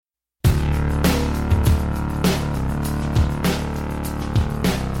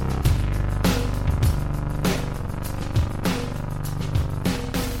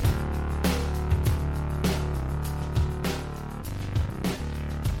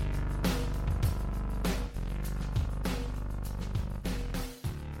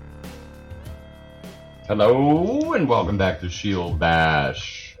Hello, and welcome back to Shield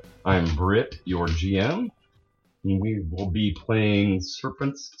Bash. I'm Britt, your GM, and we will be playing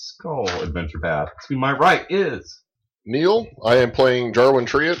Serpent's Skull Adventure Path. To my right is... Neil, I am playing Jarwin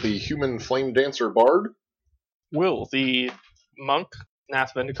Triet, the human flame dancer bard. Will, the monk,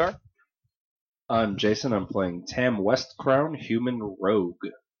 Nath Vendikar. I'm Jason. I'm playing Tam Westcrown, human rogue.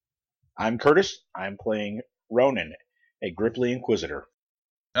 I'm Curtis. I'm playing Ronan, a Gripply Inquisitor.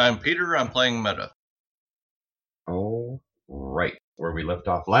 I'm Peter. I'm playing Meta. All right, where we left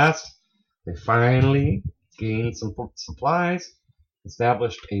off last, they finally gained some supplies,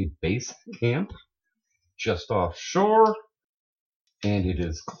 established a base camp just offshore, and it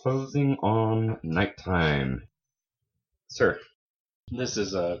is closing on nighttime. Sir. This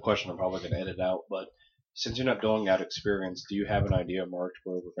is a question I'm probably going to edit out, but since you're not doling out experience, do you have an idea, Mark,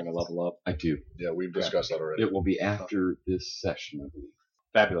 where we're going to level up? I do. Yeah, we've discussed that already. It will be after this session, I believe.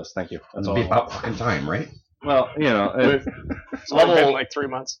 Fabulous, thank you. That's It'll all. be about fucking time, right? Well, you know, It's only been like 3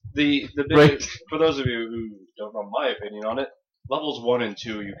 months. the big, Right. For those of you who don't know my opinion on it, levels 1 and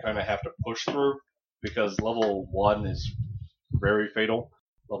 2 you kind of have to push through because level 1 is very fatal.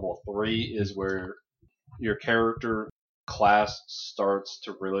 Level 3 is where your character class starts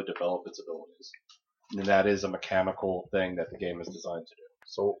to really develop its abilities. And that is a mechanical thing that the game is designed to do.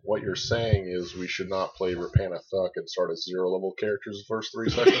 So what you're saying is we should not play Rapana Thuck and start as 0-level characters the first 3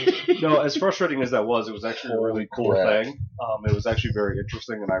 sessions? No, as frustrating as that was, it was actually a really cool crap. thing. It was actually very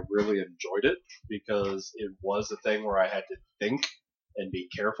interesting, and I really enjoyed it because it was a thing where I had to think and be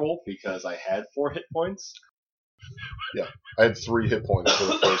careful because I had 4 hit points. I had 3 hit points for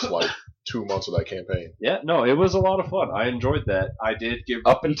the first, 2 months of that campaign. Yeah, no, it was a lot of fun. I enjoyed that. I did give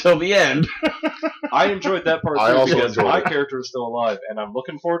Up until the end. I enjoyed that part I too also because enjoyed my it. character is still alive, and I'm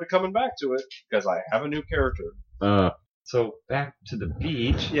looking forward to coming back to it because I have a new character. So back to the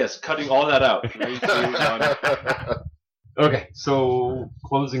beach. Yes, cutting all that out. 3, 2, 1. Okay, so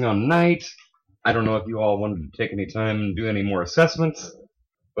closing on night. I don't know if you all wanted to take any time and do any more assessments,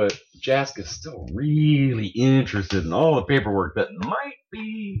 but Jask is still really interested in all the paperwork that might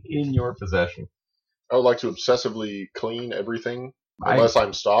be in your possession. I would like to obsessively clean everything, unless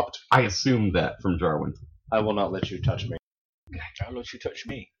I'm stopped. I assumed that from Jarwin. I will not let you touch me. I'll let you touch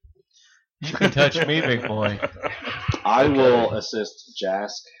me. You can touch me, big boy. I will assist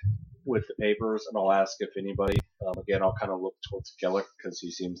Jask with the papers, and I'll ask if anybody. Again, I'll kind of look towards Gellick because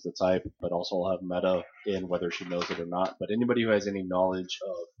he seems the type, but also I'll have Meta in whether she knows it or not. But anybody who has any knowledge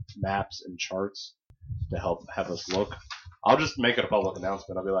of maps and charts to help have us look, I'll just make it a public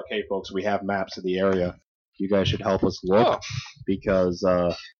announcement. I'll be like, hey, folks, we have maps of the area. You guys should help us look because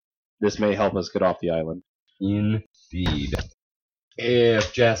this may help us get off the island. Indeed.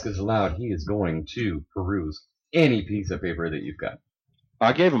 If Jask is allowed, he is going to peruse any piece of paper that you've got.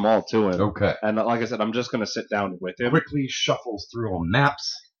 I gave them all to him. Okay. And like I said, I'm just going to sit down with him. Quickly shuffles through all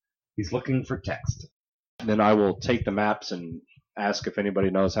maps. He's looking for text. Then I will take the maps and ask if anybody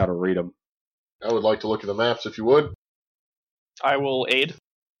knows how to read them. I would like to look at the maps if you would. I will aid.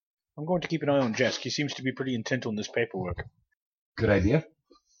 I'm going to keep an eye on Jesk. He seems to be pretty intent on this paperwork. Good idea.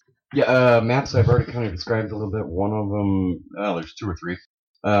 Yeah, maps I've already kind of described a little bit. One of them, there's 2 or 3.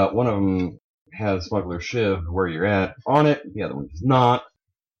 One of them has Smuggler Shiv where you're at on it. The other one does not.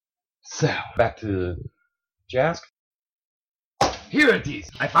 So, back to Jask. Here it is.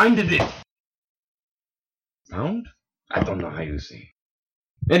 I find it. Found? I don't know how you say.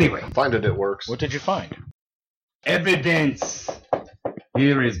 Anyway, Find it works. What did you find? evidence.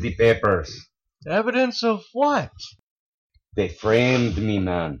 Here is the papers. Evidence of what? They framed me,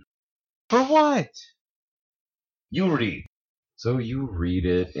 man. For what? You read. So you read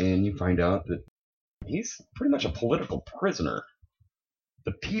it, and you find out that he's pretty much a political prisoner.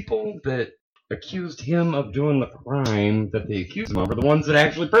 The people that accused him of doing the crime that they accused him of are the ones that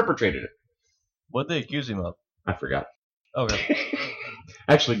actually perpetrated it. What'd they accuse him of? I forgot. Okay.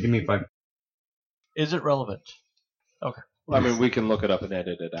 Actually, give me 5. Is it relevant? I mean, we can look it up and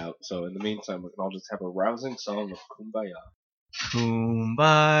edit it out. So in the meantime, we can all just have a rousing song of Kumbaya.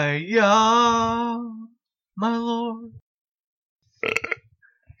 Kumbaya, my lord.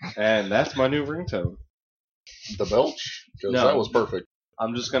 And that's my new ringtone. The belch? Because No. that was perfect.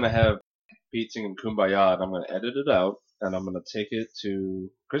 I'm just going to have Pete singing Kumbaya, and I'm going to edit it out, and I'm going to take it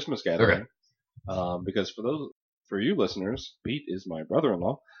to Christmas Gathering. Because for you listeners, Pete is my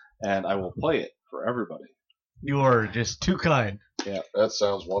brother-in-law, and I will play it for everybody. You are just too kind. Yeah, that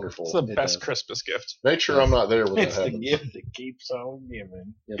sounds wonderful. It's the It best does. Christmas gift. Make sure I'm not there when that It's the happens. gift that keeps on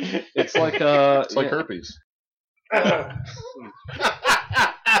giving. It's like It's like herpes. I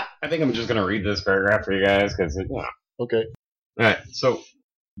think I'm just going to read this paragraph for you guys, because, Okay. Alright, so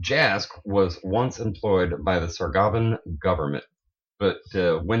Jask was once employed by the Sargavan government, but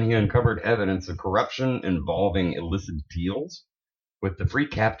when he uncovered evidence of corruption involving illicit deals with the free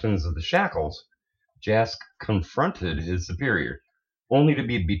captains of the Shackles, Jask confronted his superior, only to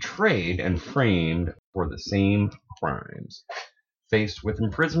be betrayed and framed for the same crimes. Faced with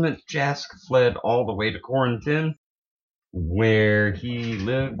imprisonment, Jask fled all the way to Corentin, where he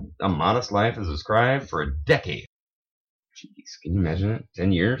lived a modest life as a scribe for a decade. Jeez, can you imagine it?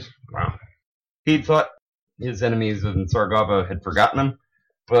 10 years? Wow. He thought his enemies in Sargava had forgotten him,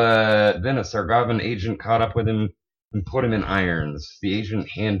 but then a Sargavan agent caught up with him and put him in irons. The agent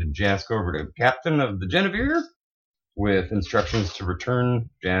handed Jask over to the captain of the Genevieve with instructions to return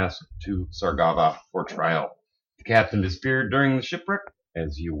Jask to Sargava for trial. The captain disappeared during the shipwreck,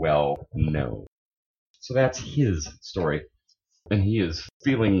 as you well know. So that's his story. And he is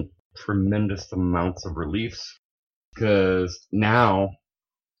feeling tremendous amounts of relief, because now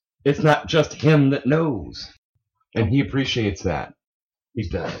it's not just him that knows. And he appreciates that. He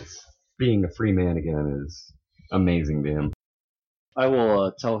does. Being a free man again is amazing to him. I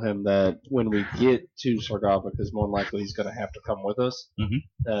will tell him that when we get to Sargava, because more than likely he's going to have to come with us,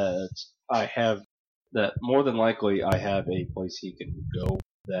 that more than likely I have a place he can go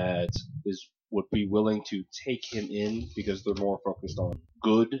that would be willing to take him in, because they're more focused on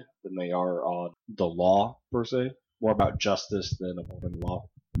good than they are on the law, per se. More about justice than upholding law.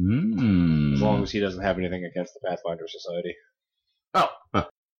 As long as he doesn't have anything against the Pathfinder Society. Oh. Huh.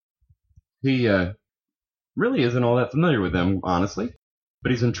 He really isn't all that familiar with them, honestly.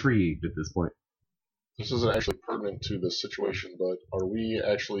 But he's intrigued at this point. This isn't actually pertinent to this situation, but are we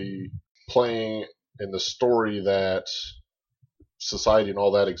actually playing in the story that society and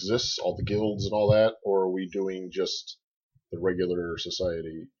all that exists, all the guilds and all that, or are we doing just the regular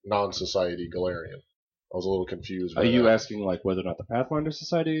society, non-society Galarian? I was a little confused. Are you asking like whether or not the Pathfinder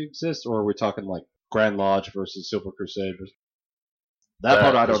Society exists, or are we talking like Grand Lodge versus Silver Crusade? That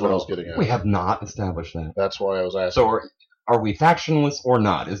part I don't know. What I was getting at. We have not established that. That's why I was asking. So are we factionless or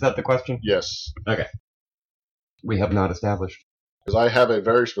not? Is that the question? Yes. Okay. We have not established. Because I have a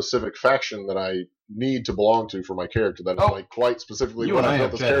very specific faction that I need to belong to for my character. That is like quite specifically You what and I I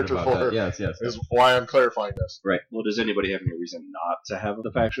built have this chatted character about for. that. Yes, yes. Is why I'm clarifying this. Right. Well, does anybody have any reason not to have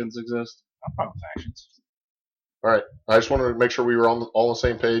the factions exist? I'm fine with factions. All right. I just wanted to make sure we were all on the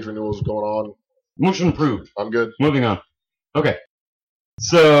same page. We knew what was going on. Motion approved. I'm good. Moving on. Okay.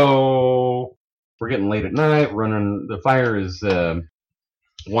 So we're getting late at night. The fire is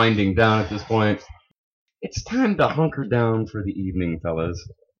winding down at this point. It's time to hunker down for the evening, fellas.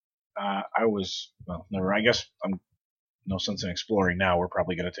 I guess I'm no sense in exploring now. We're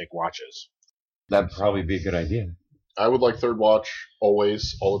probably going to take watches. That'd probably be a good idea. I would like third watch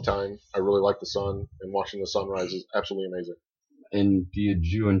always, all the time. I really like the sun, and watching the sunrise is absolutely amazing. And did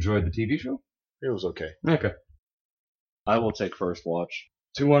you enjoy the TV show? It was okay. Okay. I will take first watch.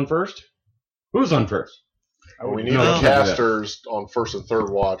 2 on first? Who's on first? We need No, the we can't do that. casters on first and third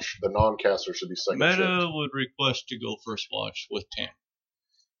watch. The non-casters should be second Meta shift. would request to go first watch with Tam.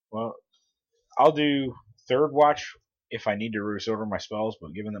 Well, I'll do third watch if I need to reorder my spells,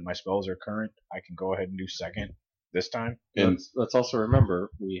 but given that my spells are current, I can go ahead and do second this time. And Let's also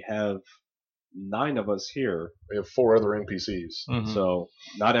remember, we have 9 of us here, We have 4 other NPCs. Mm-hmm. so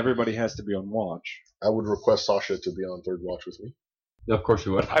not everybody has to be on watch. I would request Sasha to be on third watch with me. of course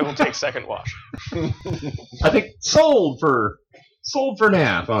you would. I will take second watch. I think sold for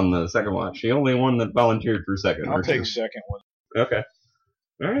Nap on the second watch. The only one that volunteered for second. I'll take second one. Okay.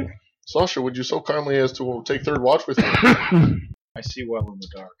 All right. Sasha, would you so kindly as to take third watch with me? I see well in the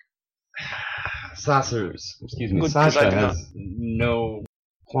dark. Sasha Good, 'cause I do has no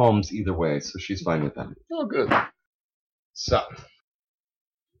qualms either way, so she's fine with that. Oh, good. So,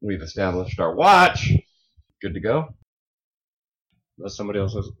 we've established our watch. Good to go. Unless anybody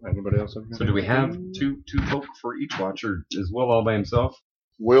else have So do we have two folk for each watch, or is Will all by himself?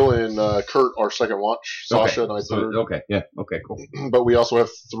 Will and Kurt are second watch. Sasha and I so- third. Okay, yeah, okay, cool. But we also have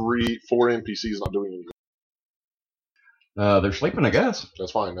 4 NPCs not doing anything. They're sleeping, I guess.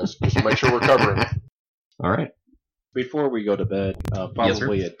 That's fine. That's just to make sure we're covering. All right. Before we go to bed, Yes, sir.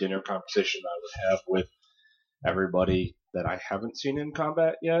 probably a dinner conversation I would have with everybody that I haven't seen in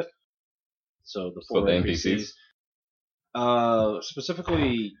combat yet. So the 4 the NPCs.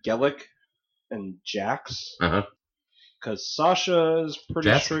 Specifically Gellick and Jax. Uh-huh. Because Sasha is pretty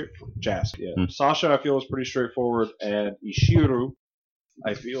Jask? straight. Jask, yeah. Hmm. Sasha, I feel, is pretty straightforward, and Ishiru,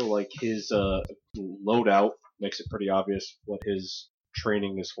 I feel like his loadout makes it pretty obvious what his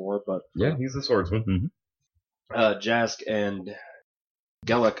training is for. But Yeah, he's a swordsman. Mm-hmm. Jask and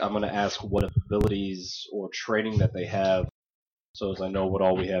Gellick, I'm going to ask what abilities or training that they have so as I know what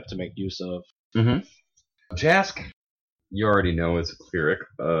all we have to make use of. Mm-hmm. Jask, you already know, is a cleric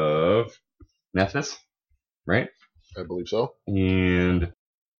of Nephis, right? I believe so. And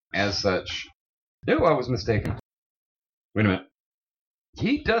as such, no, I was mistaken. Wait a minute.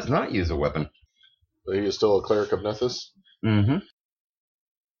 He does not use a weapon. He is still a cleric of Nethys. Mm-hmm.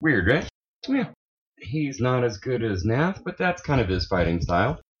 Weird, right? Yeah. He's not as good as Nath, but that's kind of his fighting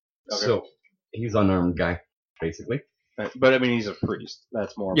style. Okay. So, he's an unarmed guy, basically. But I mean, he's a priest.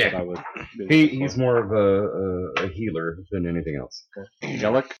 That's more Yeah. what I would be looking He's for. more of a healer than anything else. Okay.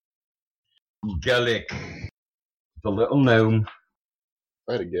 Gellick? Gallic. The little gnome. If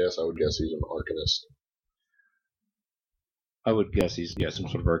I had to guess, I would guess he's an arcanist. I would guess he's some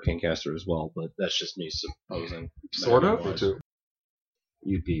sort of arcane caster as well, but that's just me supposing. Sort of? Me too.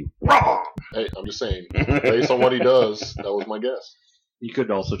 You'd be raw. Hey, I'm just saying, based on what he does, that was my guess. He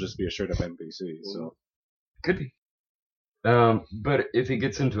could also just be a straight up NPC. So Could be. But if he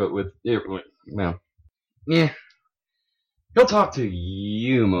gets into it with, well, yeah, he'll talk to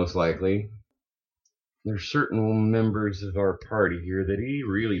you most likely. There's certain members of our party here that he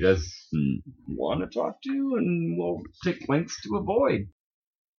really doesn't want to talk to, and will take lengths to avoid.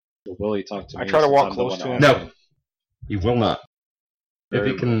 will he talk to me? I try to since walk I'm the close one to him. asking? No. He will not. If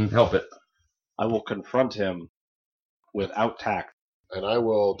he can help it. I will confront him without tact. And I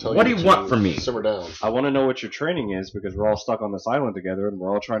will tell What you do you to want from me? Simmer down. I want to know what your training is because we're all stuck on this island together and we're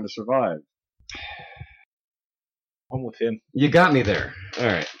all trying to survive. I'm with him. You got me there.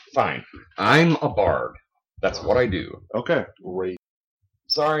 Alright, fine. I'm a bard. That's what I do. Okay. Great.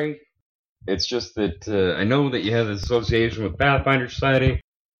 Sorry. It's just that I know that you have this association with Pathfinder Society.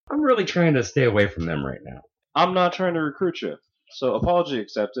 I'm really trying to stay away from them right now. I'm not trying to recruit you. So apology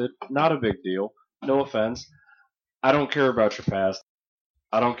accepted. Not a big deal. No offense. I don't care about your past.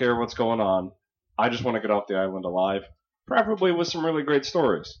 I don't care what's going on. I just want to get off the island alive. Preferably with some really great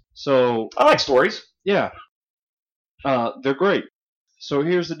stories. So, I like stories. yeah. They're great. So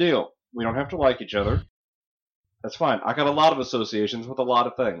here's the deal. We don't have to like each other. That's fine. I got a lot of associations with a lot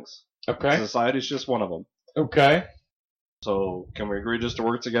of things. Okay. Society's just one of them. Okay. So can we agree just to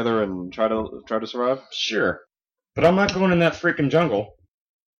work together and try to survive? Sure. But I'm not going in that freaking jungle.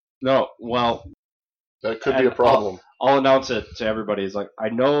 No. Well, That could be a problem. I'll announce it to everybody. It's like, I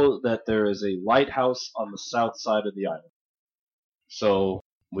know that there is a lighthouse on the south side of the island. So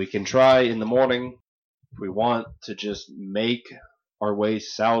we can try in the morning if we want to just make our way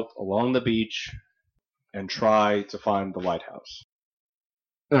south along the beach and try to find the lighthouse.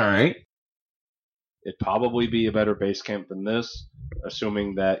 Alright. It'd probably be a better base camp than this,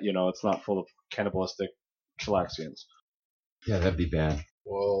 assuming that, it's not full of cannibalistic Chilaxians. Yeah, that'd be bad.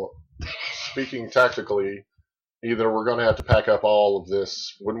 Well, speaking tactically, either we're going to have to pack up all of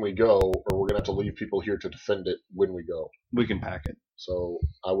this when we go, or we're going to have to leave people here to defend it when we go. We can pack it. So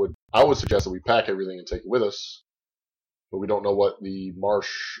I would suggest that we pack everything and take it with us, but we don't know what the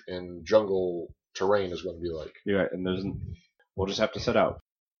marsh and jungle terrain is going to be like. You're right, and we'll just have to set out.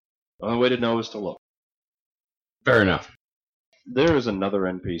 The only way to know is to look. Fair enough. There is another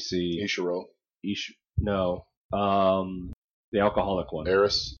NPC. Ishiro, No. The alcoholic one.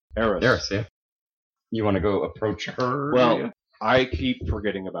 Eris. Eris, yeah. You want to go approach her? Well, I keep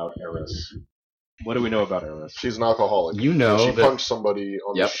forgetting about Eris. What do we know about Eris? She's an alcoholic. You know she that... punched somebody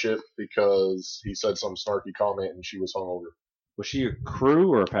on Yep. the ship because he said some snarky comment and she was hungover. Was she a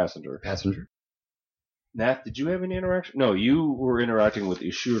crew or a passenger? Passenger. Nat, did you have any interaction? No, you were interacting with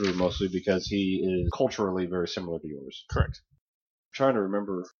Ishuru mostly because he is culturally very similar to yours. Correct. I'm trying to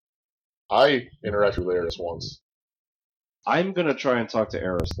remember. I interacted with Eris once. I'm going to try and talk to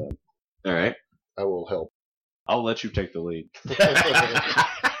Eris then. Alright. I will help. I'll let you take the lead.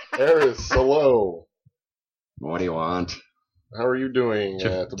 Eris, hello. What do you want? How are you doing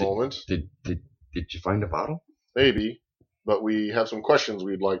at the moment? Did you find a bottle? Maybe, but we have some questions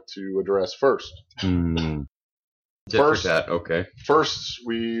we'd like to address first. Tit for First, tat, okay. first,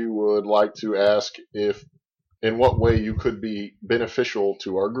 we would like to ask in what way you could be beneficial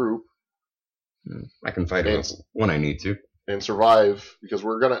to our group I can fight And- it when I need to. and survive, because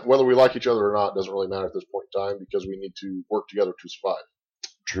whether we like each other or not doesn't really matter at this point in time, because we need to work together to survive.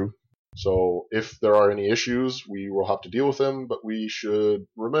 True. So if there are any issues, we will have to deal with them, but we should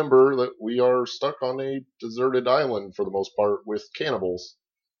remember that we are stuck on a deserted island for the most part with cannibals,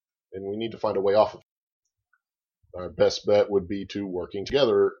 and we need to find a way off of it. Our best bet would be to working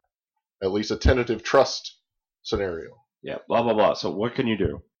together, at least a tentative trust scenario, Yeah, blah, blah, blah. So what can you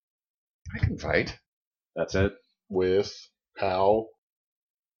do? I can fight. That's it? with how...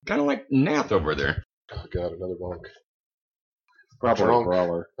 Kind of like Nath over there. Oh god, another monk. Probably Drunk. a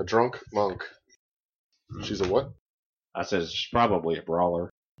brawler. A drunk monk. She's a what? I said it's probably a brawler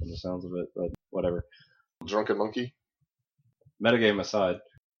from the sounds of it, but whatever. Drunken monkey? Metagame aside,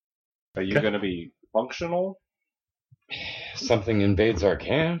 are you Okay. going to be functional? Something invades our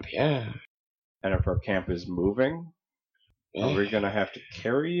camp, yeah. And if our camp is moving, are we going to have to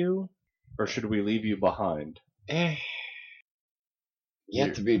carry you? Or should we leave you behind?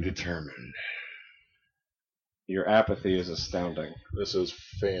 Yet to be determined. Your apathy is astounding. This is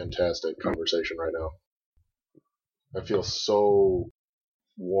fantastic conversation right now. I feel so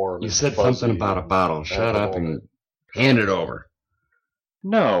warm. You and said fuzzy something about a bottle. at Shut the up moment. and hand it over.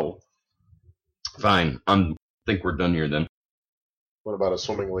 No. Fine. I think we're done here then. Went about as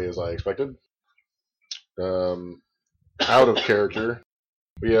swimmingly as I expected. Out of character,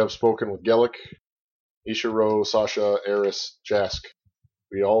 we have spoken with Gelik, Ishiro, Sasha, Eris, Jask.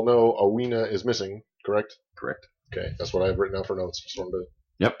 We all know Awina is missing, correct? Correct. Okay, that's what I have written down for notes. Just wanted to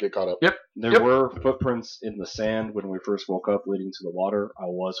Yep. get caught up. Yep. There were footprints in the sand when we first woke up leading to the water. I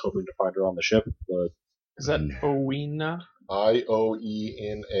was hoping to find her on the ship, but Is that Owena?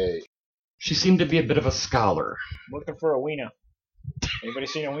 Iona. She seemed to be a bit of a scholar. Looking for a wiener. Anybody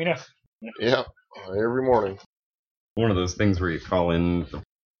seen a wiener? Yeah, every morning. One of those things where you call in the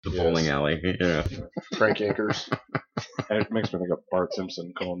Yes. bowling alley. Yeah. Crank anchors, it makes me think of Bart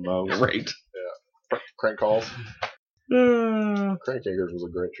Simpson calling Moe's. Right. crank calls. Crank anchors was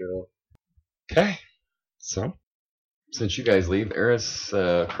a great show. Okay. So, since you guys leave, Eris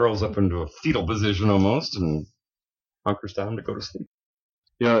curls up into a fetal position almost and hunkers down to go to sleep.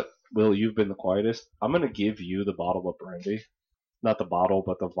 Yeah, Will, you've been the quietest. I'm going to give you the bottle of brandy. Not the bottle,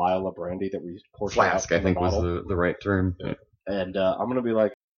 but the vial of brandy that we portioned out Flask, from I think, the was bottle. the right term. Yeah. And I'm going to be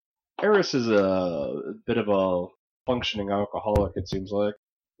like, Eris is a bit of a functioning alcoholic, it seems like.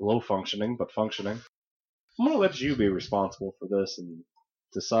 Low functioning, but functioning. I'm going to let you be responsible for this and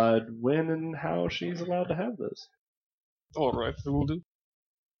decide when and how she's allowed to have this. All right, we will do.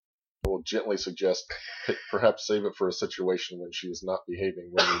 I will gently suggest perhaps save it for a situation when she is not behaving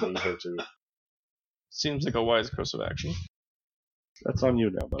when we need her to. Seems like a wise course of action. That's on you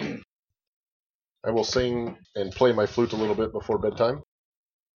now, buddy. I will sing and play my flute a little bit before bedtime.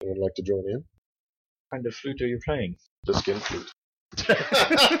 Anyone like to join in? What kind of flute are you playing? The skin flute.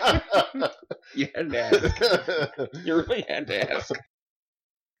 You had to ask. You really had to ask.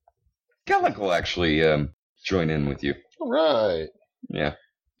 Gallic will actually join in with you. All right. Yeah.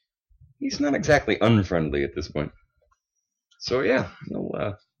 He's not exactly unfriendly at this point. So yeah,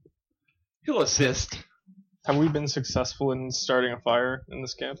 he'll assist. Have we been successful in starting a fire in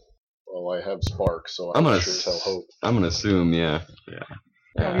this camp? Well, I have Spark, so I'm I gonna sure tell Hope. I'm gonna assume, yeah.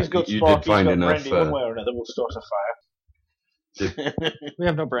 He's got you spark, did find he's got enough. brandy, one way or another, we'll start a fire. We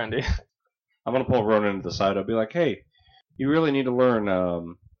have no brandy. I'm going to pull Ronan to the side. I'll be like, hey, you really need to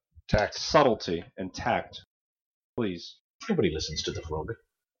learn Tact. subtlety and tact. Please. Nobody listens to the frog.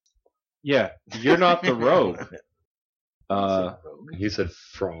 Yeah, you're not the rogue. He said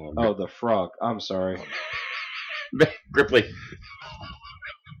frog. Oh, the frog. I'm sorry. Gripply.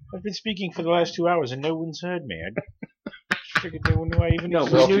 I've been speaking for the last 2 hours and no one's heard me. I figured no one knew I even No,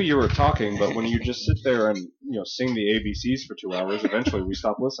 existed. we knew you were talking, but when you just sit there and sing the ABCs for 2 hours, eventually we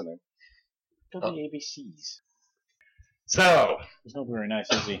stop listening. What are the ABCs? So, He's not very nice,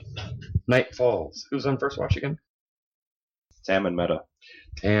 is he? night falls. Who's on first watch again? Tam and Meta.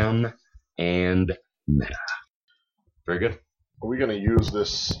 Tam and Meta. Very good. Are we going to use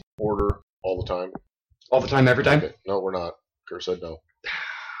this order all the time? All the time, every time? Okay. No, we're not. Kurt said no.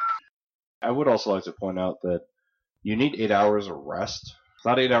 I would also like to point out that you need 8 hours of rest,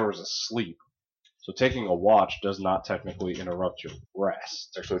 not 8 hours of sleep. So taking a watch does not technically interrupt your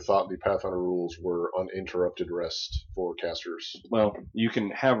rest. Actually, thought the Pathfinder rules were uninterrupted rest for casters. Well, you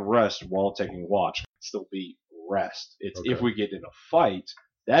can have rest while taking watch. It'd still be rest. It's Okay. if we get in a fight,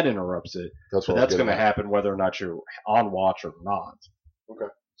 that interrupts it. That's But what that's I'm going to getting at. happen whether or not you're on watch or not.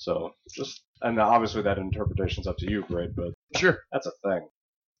 Okay. So and obviously that interpretation's up to you, Grid, but Sure. that's a thing.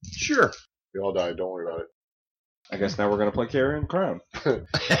 Sure. We all died. Don't worry about it. I guess now we're going to play Carrion Crown.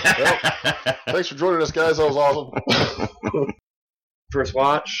 Thanks for joining us, guys. That was awesome. First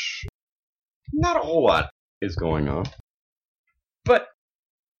watch, not a whole lot is going on. But,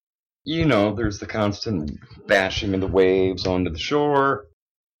 there's the constant bashing of the waves onto the shore.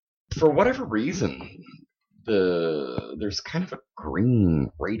 For whatever reason, there's kind of a green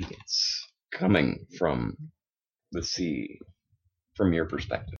radiance coming from the sea, from your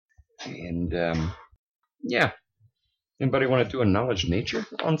perspective. And, yeah. Anybody want to do a knowledge nature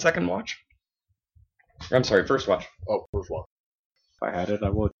on second watch? I'm sorry, first watch. Oh, first one. If I had it, I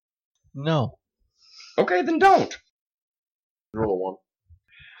would. No. Okay, then don't. Roll a one.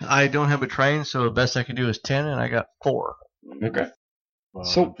 I don't have a train, so the best I can do is 10, and I got 4. Okay. Well,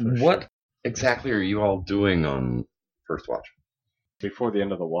 So for what sure. exactly are you all doing on first watch? Before the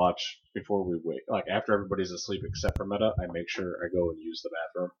end of the watch, before we wait, like after everybody's asleep except for Meta, I make sure I go and use the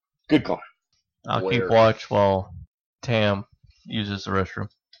bathroom. Good call. I'll Where? keep watch while Tam uses the restroom.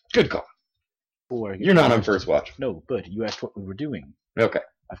 Good call. Before I get You're not on lost- first watch. No, but you asked what we were doing. Okay.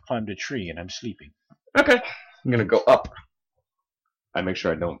 I've climbed a tree and I'm sleeping. Okay. I'm gonna go up. I make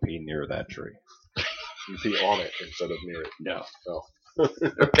sure I don't pee near that tree. You pee on it instead of near it. No.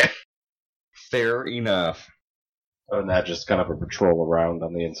 Okay. Fair enough. Other than that, just kind of a patrol around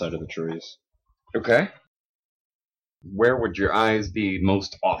on the inside of the trees. Okay. Where would your eyes be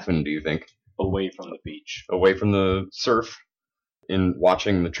most often, do you think? Away from the beach. Away from the surf? In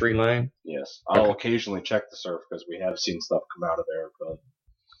watching the tree line? Yes. I'll Okay. occasionally check the surf because we have seen stuff come out of there, but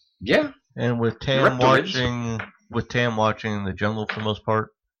Yeah. And with You're Tam up the ridge. watching the jungle for the most part,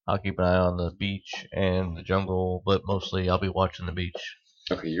 I'll keep an eye on the beach and the jungle, but mostly I'll be watching the beach.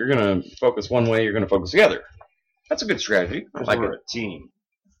 Okay, you're gonna focus one way, you're gonna focus the other. That's a good strategy. I because like we're it. a team.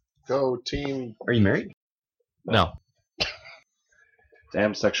 Go team. Are you married? No.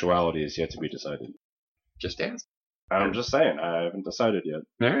 Damn sexuality is yet to be decided. Just ask. I'm just saying, I haven't decided yet.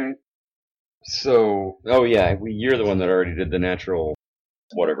 Alright. So, oh yeah, you're the one that already did the natural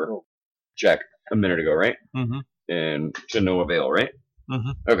whatever check a minute ago, right? Mm-hmm. And to no avail, right?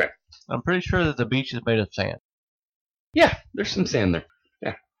 Mm-hmm. Okay. I'm pretty sure that the beach is made of sand. Yeah, there's some sand there.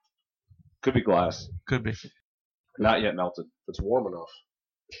 Could be glass. Could be. Not yet melted. It's warm enough.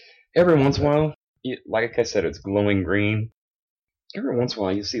 Every once in a while, like I said, it's glowing green. Every once in a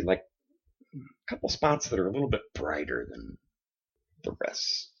while, you see like a couple spots that are a little bit brighter than the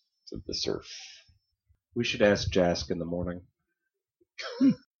rest of the surf. We should ask Jask in the morning.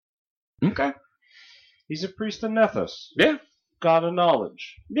 Okay. He's a priest of Nethys. Yeah. God of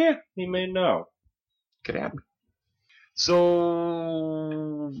knowledge. Yeah. He may know. Could happen.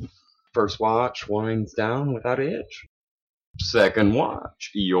 So, first watch winds down without a hitch. Second watch,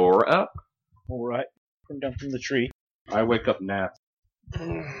 you're up. All right. Come down from the tree. I wake up Nath.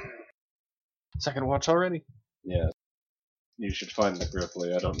 Second watch already. Yeah. You should find the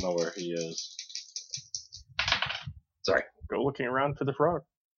Griffley. I don't know where he is. Go looking around for the frog.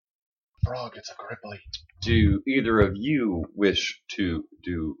 Frog, it's a gripply. Do either of you wish to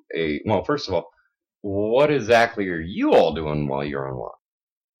do well, first of all, what exactly are you all doing while you're on watch?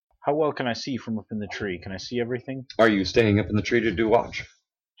 How well can I see from up in the tree? Can I see everything? Are you staying up in the tree to do watch?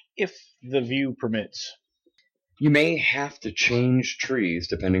 If the view permits. You may have to change trees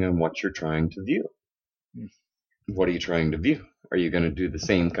depending on what you're trying to view. What are you trying to view? Are you going to do the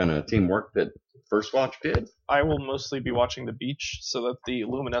same kind of teamwork that First Watch did? I will mostly be watching the beach so that the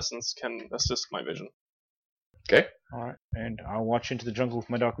luminescence can assist my vision. Okay. All right. And I'll watch into the jungle with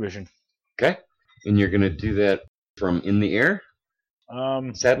my dark vision. Okay. And you're going to do that from in the air?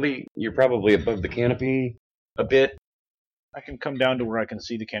 Sadly, you're probably above the canopy a bit. I can come down to where I can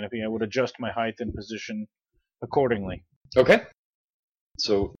see the canopy. I would adjust my height and position accordingly. Okay.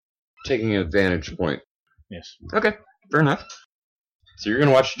 So, taking an vantage point. Yes. Okay, fair enough. So you're going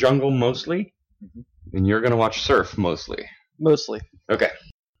to watch jungle mostly, and you're going to watch surf mostly. Mostly. Okay,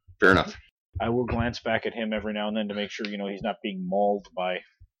 fair enough. I will glance back at him every now and then to make sure, he's not being mauled by,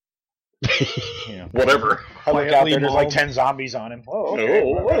 Whatever. I look out Quietly there, there's like mauled. 10 zombies on him. Oh, okay.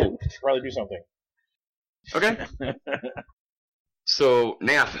 Oh, whoa. Should probably do something. Okay. So,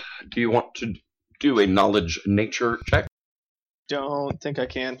 Nath, do you want to do a knowledge nature check? Don't think I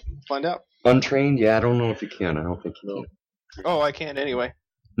can. Find out. Untrained? Yeah, I don't know if you can. I don't think you can. Oh, I can anyway.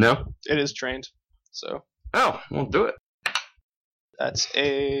 No? It is trained. So Oh, we'll do it. that's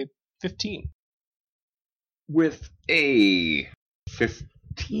a 15. With a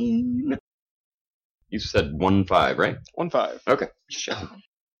 15? You said 1-5, right? 1-5. Okay.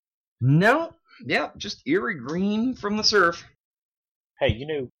 No. Yeah, just eerie green from the surf. Hey,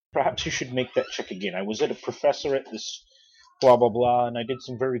 perhaps you should make that check again. I was at a professor at this blah, blah, blah, and I did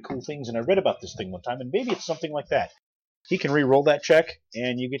some very cool things, and I read about this thing one time, and maybe it's something like that. He can re-roll that check,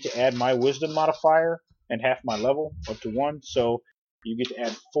 and you get to add my wisdom modifier and half my level up to 1, so you get to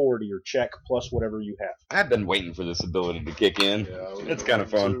add 4 to your check plus whatever you have. I've been waiting for this ability to kick in. Yeah, I was It's going kind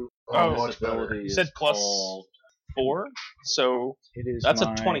of fun. to- Oh, much better. You said plus 4, so It is that's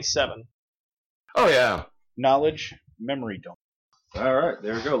my a 27. Oh, yeah. knowledge memory dome. All right,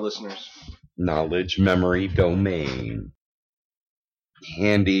 there we go, listeners. Knowledge memory domain.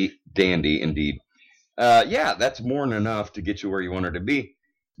 Handy dandy indeed. Yeah, that's more than enough to get you where you wanted to be.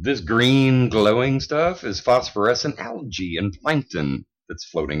 This green glowing stuff is phosphorescent algae and plankton that's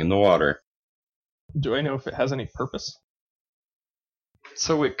floating in the water. Do I know if it has any purpose?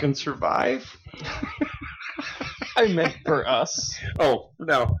 so it can survive? I meant for us. Oh,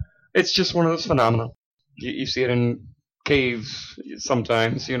 no. It's just one of those phenomena. You see it in caves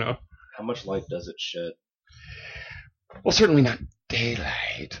sometimes, you know. How much light does it shed? Well, certainly not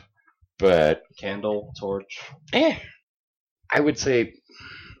daylight, but Candle, torch. I would say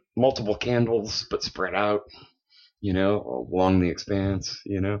multiple candles, but spread out, you know, along the expanse,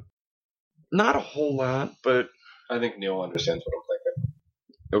 you know. Not a whole lot, but I think Neil understands what I'm thinking.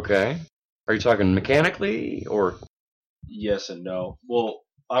 okay. Are you talking mechanically, or? Yes and no. Well,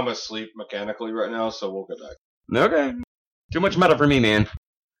 I'm asleep mechanically right now, so we'll get back. Okay. Too much meta for me, man.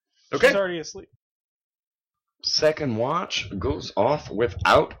 Okay. She's already asleep. Second watch goes off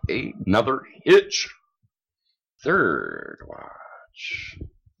without another hitch. Third watch,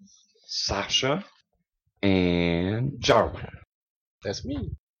 Sasha and Jarwin. That's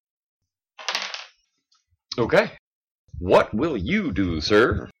me. Okay. What will you do,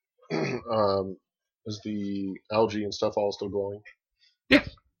 sir? Is the algae and stuff all still glowing? Yeah.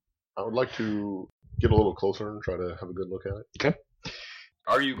 I would like to get a little closer and try to have a good look at it. Okay.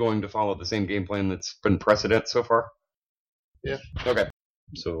 Are you going to follow the same game plan that's been precedent so far? Yeah. Okay.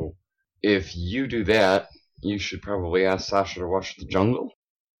 So, if you do that, you should probably ask Sasha to watch the jungle.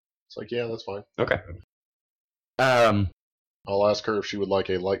 It's like, yeah, that's fine. Okay. I'll ask her if she would like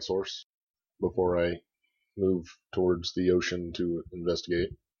a light source before I move towards the ocean to investigate.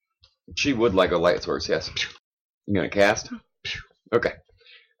 She would like a light source, yes. You gonna cast? Okay.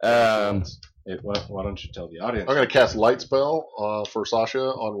 Why don't you tell the audience? I'm going to cast Light Spell for Sasha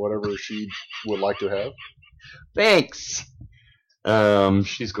on whatever she would like to have. Thanks.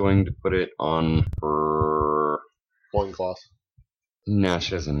 She's going to put it on her. Loincloth. Nah,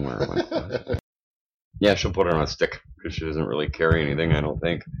 she doesn't wear one. Yeah, she'll put it on a stick because she doesn't really carry anything, I don't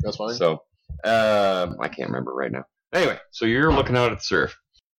think. That's fine. So, I can't remember right now. Anyway, so you're looking out at the surf.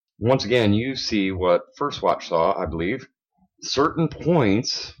 Once again, you see what First Watch saw, I believe. Certain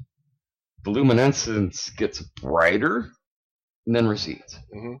points, the luminescence gets brighter and then recedes.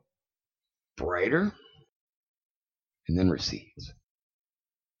 Mm-hmm. Brighter and then recedes.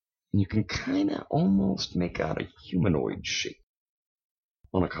 And you can kind of almost make out a humanoid shape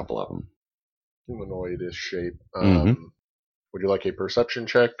on a couple of them. Humanoid-ish shape. Mhm. Would you like a perception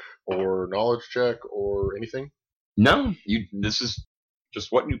check or knowledge check or anything? No, this is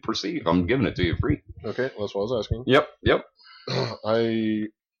just what you perceive. I'm giving it to you free. Okay, that's what I was asking. Yep. I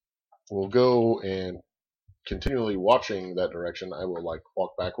will go and continually watching that direction. I will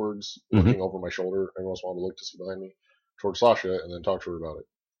walk backwards, looking over my shoulder. Every once in a while to look to see behind me towards Sasha, and then talk to her about it.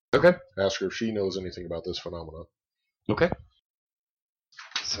 Okay. Ask her if she knows anything about this phenomenon. Okay.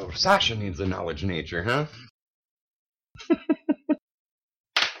 So Sasha needs a knowledge nature, huh?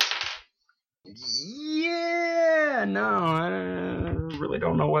 Yeah, no, I really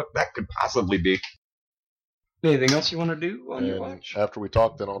don't know what that could possibly be. Anything else you want to do on your And watch? after we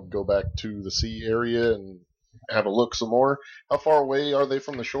talk, then I'll go back to the sea area and have a look some more. How far away are they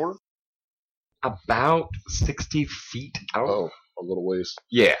from the shore? About 60 feet out. Oh, a little ways.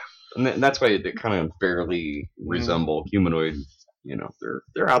 Yeah, and that's why they kind of barely resemble humanoid. You know,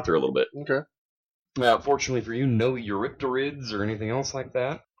 they're out there a little bit. Okay. Fortunately for you, no Eurypterids or anything else like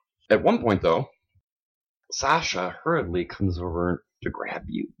that. At one point, though, Sasha hurriedly comes over to grab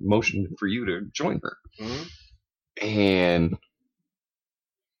you, motioning for you to join her. Mm-hmm. And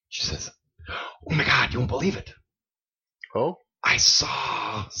she says, "Oh my God, you won't believe it. Oh? I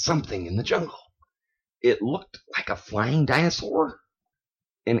saw something in the jungle. It looked like a flying dinosaur,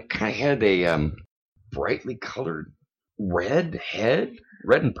 and it kind of had a brightly colored red head,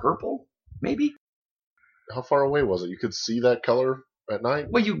 red and purple, maybe." How far away was it? You could see that color at night?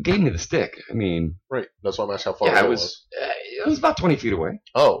 Well, you gave me the stick. I mean, Right. That's why I'm asking how far yeah, away it was about 20 feet away.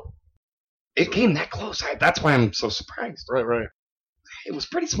 Oh, It came that close. That's why I'm so surprised. right. It was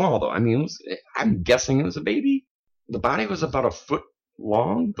pretty small, though. I mean, I'm guessing it was a baby. The body was about a foot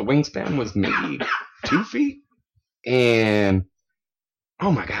long. The wingspan was maybe 2 feet. And,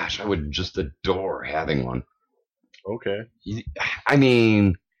 oh my gosh, I would just adore having one. Okay. I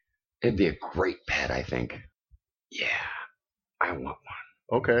mean, it'd be a great pet, I think. Yeah, I want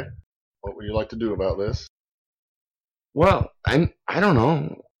one. Okay. What would you like to do about this? Well, I don't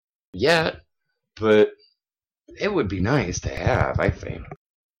know yet, but it would be nice to have, I think.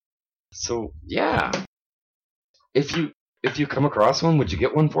 So, yeah. If you come across one, would you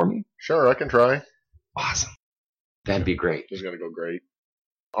get one for me? Sure, I can try. Awesome. That'd be great. This is going to go great.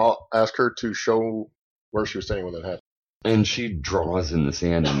 I'll ask her to show where she was standing when that happened. And she draws in the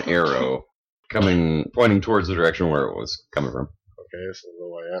sand an arrow pointing towards the direction where it was coming from. Okay, so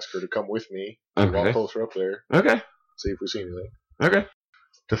I ask her to come with me. Okay. Walk closer up there, Okay. see if we see anything. Okay.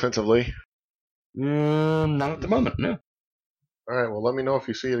 defensively. Not at the moment, no. All right. Well, let me know if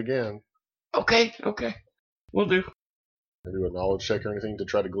you see it again. Okay. We'll do. I do a knowledge check or anything to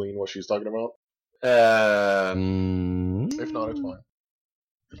try to glean what she's talking about. If not, it's fine.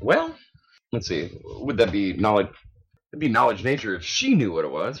 Well, let's see. Would that be knowledge? It'd be knowledge nature if she knew what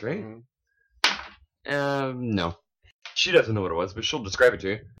it was, right? No. She doesn't know what it was, but she'll describe it to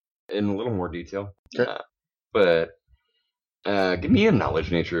you in a little more detail. Okay. But give me a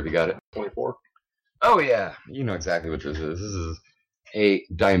knowledge nature if you got it. 24. Oh, yeah. You know exactly what this is. This is a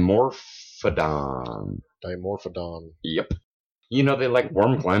Dimorphodon. Dimorphodon. Yep. You know they like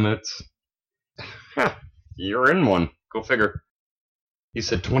warm climates. Huh. You're in one. Go figure. You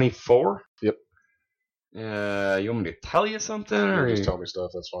said 24? Yep. You want me to tell you something? You Or just tell me stuff,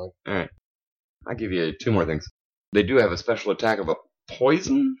 that's fine. Alright. I'll give you 2 more things. They do have a special attack of a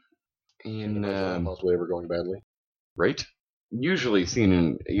poison. And, possibly ever going badly. right? Usually seen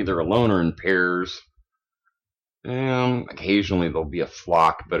in either alone or in pairs. Occasionally there'll be a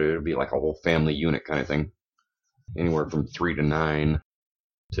flock, but it'll be like a whole family unit kind of thing. Anywhere from 3 to 9,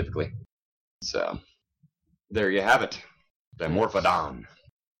 typically. So, there you have it. Dimorphodon.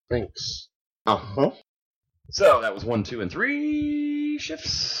 Thanks. Uh-huh. So, that was 1, 2, and 3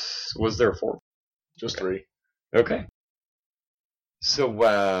 shifts. Was there 4? Just 3. Okay.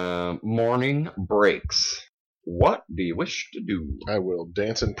 So, morning breaks. What do you wish to do? I will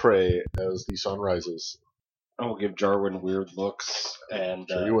dance and pray as the sun rises. I will give Jarwin weird looks and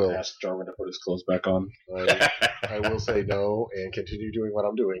Sure you will. ask Jarwin to put his clothes back on. I will say no and continue doing what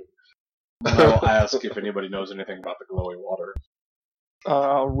I'm doing. I'll ask if anybody knows anything about the glowing water.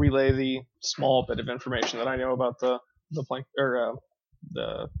 I'll relay the small bit of information that I know about the plank or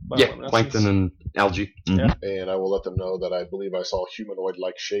the Yeah, bioluminescence. plankton and algae. Mhm. Yeah. And I will let them know that I believe I saw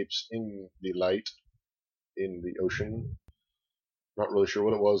humanoid-like shapes in the light in the ocean. Not really sure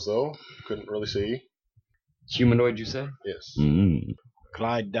what it was, though. Couldn't really see. Humanoid, you say? Yes.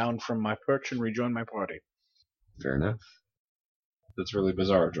 Glide down from my perch and rejoin my party. Fair enough. That's really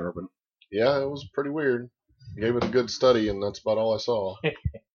bizarre, Jarwin. Yeah, it was pretty weird. Gave it a good study, and that's about all I saw.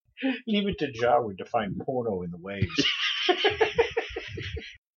 Leave it to Jarwin to find porno in the waves.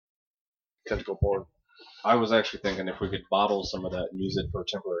 Tentacle porn. I was actually thinking if we could bottle some of that and use it for a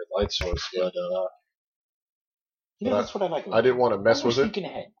temporary light source, but That's what I like. I didn't want to mess with it. Thinking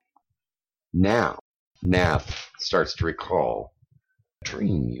ahead. Now, Nath starts to recall a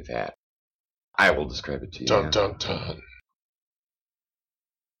dream you've had. I will describe it to you. Dun now. dun dun.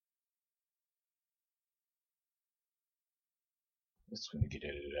 It's going to get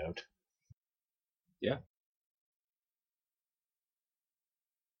edited out.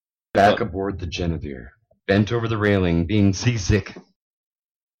 Back aboard the Genevieve, bent over the railing, being seasick.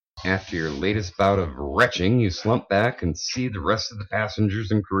 After your latest bout of retching, you slump back and see the rest of the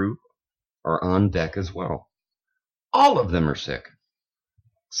passengers and crew are on deck as well. All of them are sick,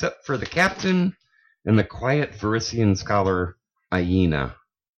 except for the captain and the quiet Varisian scholar, Aina.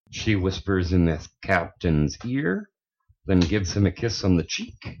 She whispers in the captain's ear, then gives him a kiss on the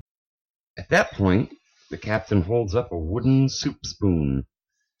cheek. At that point, the captain holds up a wooden soup spoon,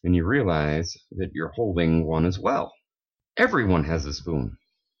 and you realize that you're holding one as well. Everyone has a spoon.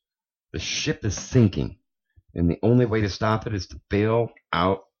 The ship is sinking, and the only way to stop it is to bail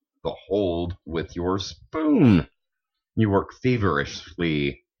out the hold with your spoon. You work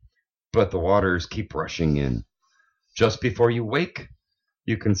feverishly, but the waters keep rushing in. Just before you wake,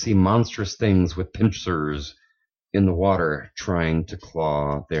 you can see monstrous things with pincers in the water trying to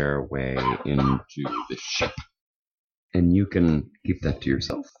claw their way into the ship. And you can keep that to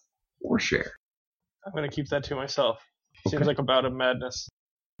yourself or share. I'm going to keep that to myself. Okay. Seems like a bout of madness.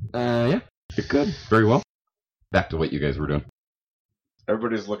 Yeah, it could. Very well. Back to what you guys were doing.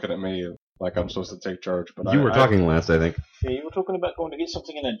 everybody's looking at me like I'm supposed to take charge. But You were talking last, I think. Yeah, you were talking about going to get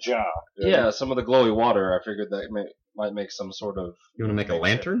something in a jar. Yeah, some of the glowy water. I figured that might make some sort of. You want to make a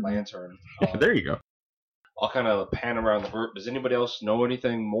lantern? Lantern. There you go. I'll kind of pan around the group. Does anybody else know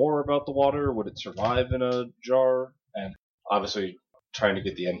anything more about the water? Would it survive in a jar? And obviously, trying to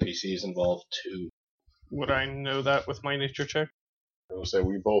get the NPCs involved too. Would I know that with my nature check? I would say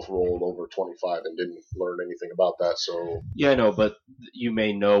we both rolled over 25 and didn't learn anything about that, so Yeah, I know, but you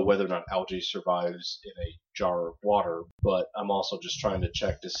may know whether or not algae survives in a jar of water. But I'm also just trying to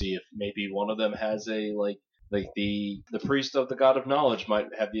check to see if maybe one of them has a like the priest of the god of knowledge might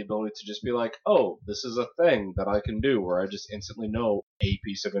have the ability to just be like, oh, this is a thing that I can do, where I just instantly know a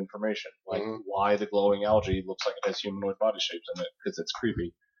piece of information, like why the glowing algae looks like it has humanoid body shapes in it, because it's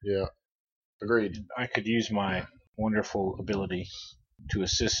creepy. yeah. Agreed. I could use my wonderful ability to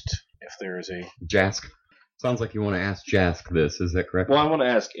assist if there is a... Jask. Sounds like you want to ask Jask this. Is that correct? Well, I want to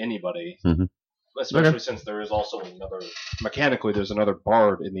ask anybody, Mhm. especially Okay. since there is also another. Mechanically, there's another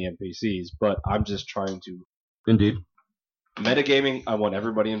bard in the NPCs, but I'm just trying to Indeed. metagaming. I want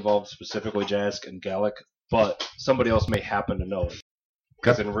everybody involved, specifically Jask and Gallic, but somebody else may happen to know it.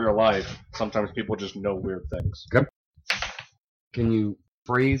 Because in real life, sometimes people just know weird things. Can you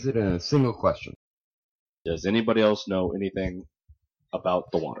phrase it in a single question? Does anybody else know anything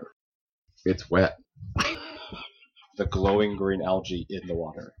about the water? It's wet. The glowing green algae in the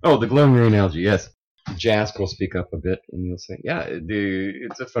water. Oh, the glowing green algae, yes. Jask will speak up a bit, and he'll say, yeah,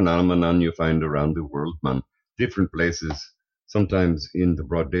 it's a phenomenon you find around the world, man. Different places, sometimes in the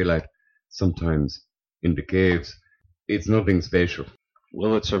broad daylight, sometimes in the caves. It's nothing special.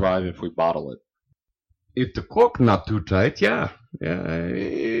 Will it survive if we bottle it? If the cork not too tight, yeah,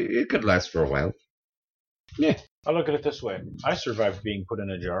 it could last for a while. I look at it this way. I survived being put in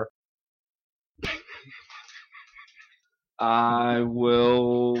a jar. I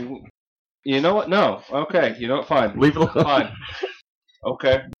will. You know what? No. Okay. You know what? Fine. Leave it alone. Fine.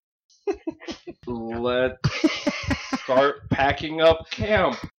 Okay. Let's start packing up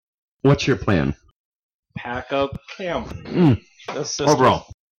camp. What's your plan? Pack up camp. The system. Overall.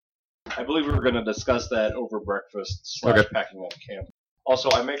 I believe we were going to discuss that over breakfast / Okay. packing up camp. Also,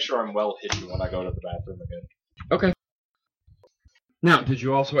 I make sure I'm well hidden when I go to the bathroom again. Okay. Now, did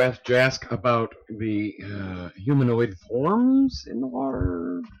you also ask Jask about the humanoid forms in the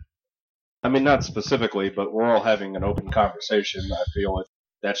water? I mean, not specifically, but we're all having an open conversation. I feel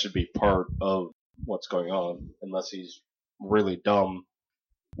that should be part of what's going on, unless he's really dumb.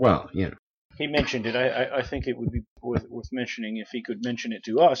 Well, yeah. He mentioned it. I think it would be worth mentioning if he could mention it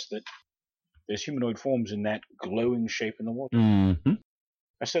to us that there's humanoid forms in that glowing shape in the water. Mm-hmm.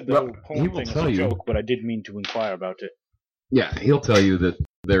 I said the Well, whole he porn will thing was tell a you. joke, but I did mean to inquire about it. Yeah, he'll tell you that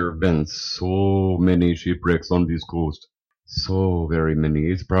there have been so many shipwrecks on this coast. So very many.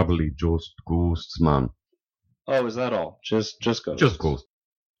 It's probably just ghosts, man. Oh, is that all? Just go. Just ghosts.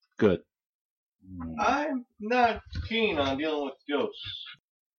 Good. I'm not keen on dealing with ghosts.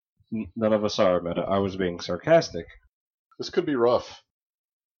 None of us are, Meta. I was being sarcastic. This could be rough.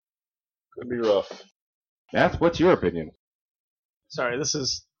 Could be rough. Matt, what's your opinion? Sorry, this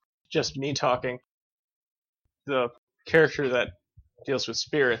is just me talking. The character that deals with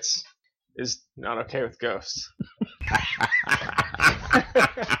spirits is not okay with ghosts.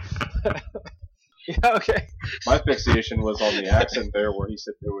 Yeah, okay. My fixation was on the accent there where he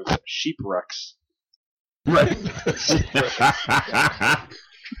said there was sheepwrecks. Right.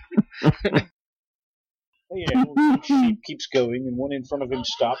 Oh, yeah, one sheep keeps going, and one in front of him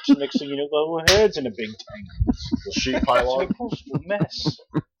stops, and next thing you know, the whole herd's in a big tank. The sheep It's pylon. a coastal mess.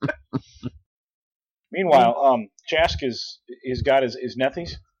 Meanwhile, Jask is got his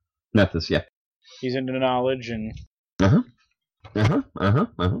Nethies. Nethys, yeah. He's into knowledge and Uh-huh.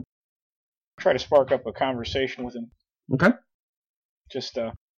 try to spark up a conversation with him. Okay. Just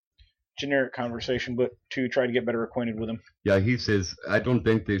a generic conversation, but to try to get better acquainted with him. Yeah, he says, I don't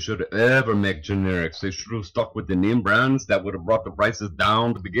think they should ever make generics. They should have stuck with the name brands. That would have brought the prices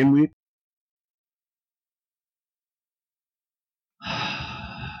down to begin with.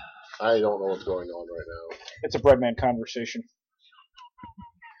 I don't know what's going on right now. It's a breadman conversation.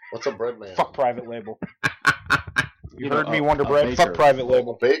 What's a bread man? Fuck private label. You know, heard me, a Wonder Bread. baker. Fuck private A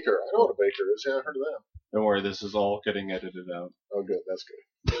label. baker. I know what a baker is. Yeah, I heard of them. Don't worry, this is all getting edited out. Oh, good. That's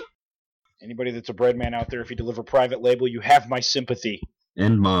good. Anybody that's a breadman out there, if you deliver private label, you have my sympathy.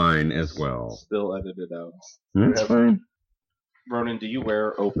 And mine as well. Still edited out. That's fine. Ronan, do you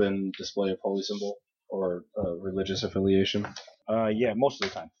wear open display of holy symbol or religious affiliation? Yeah, most of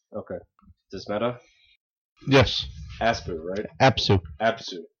the time. Okay. Does Meta? Yes. Aspu, right? Apsu.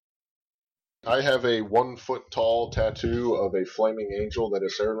 Apsu. I have a 1 foot tall tattoo of a flaming angel that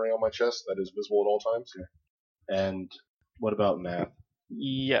is Saren Ray on my chest that is visible at all times. And what about Matt?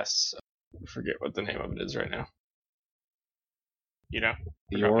 Yes. I forget what the name of it is right now. You know?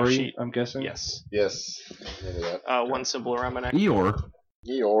 Forgot my Iori, sheet. I'm guessing? Yes. Yes. I remember that. One symbol around my neck. Eeyore.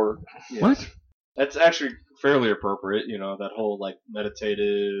 Eeyore. Yeah. What? That's actually fairly appropriate, you know, that whole, like,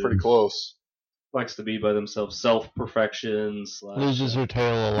 meditative, Pretty close. likes to be by themselves, self-perfection, / Loses her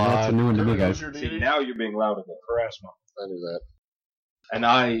tail a That's a lot. new one to me, guys. See, now you're being loud again. Harassment. I knew that. And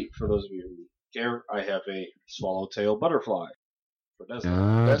I, for those of you who care, I have a swallowtail butterfly for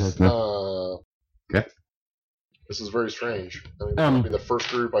Desmond. That's, Okay. This is very strange. I mean, Um, it'll be the first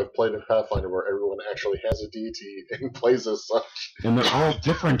group I've played in Pathfinder where everyone actually has a deity and plays as such. And they're all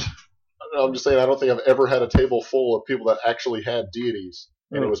different. I'm just saying, I don't think I've ever had a table full of people that actually had deities,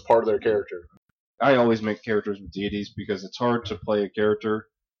 and it was part of their character. I always make characters with deities because it's hard to play a character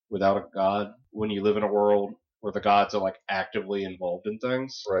without a god when you live in a world where the gods are like actively involved in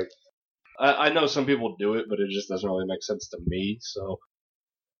things. Right. I know some people do it, but it just doesn't really make sense to me. So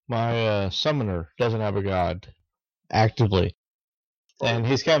My summoner doesn't have a god actively, and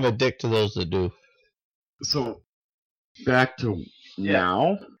he's kind of a dick to those that do. So, back to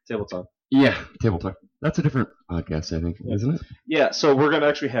now. tabletop. Yeah, tabletop. That's a different podcast, I think, isn't it? Yeah, so we're gonna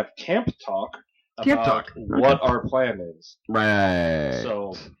actually have camp talk about Camp talk. what Okay. our plan is. Right.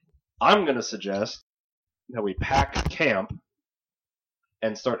 So I'm gonna suggest that we pack camp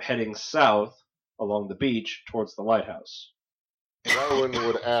and start heading south along the beach towards the lighthouse. Darwin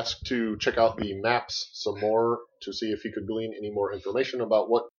would ask to check out the maps some more to see if he could glean any more information about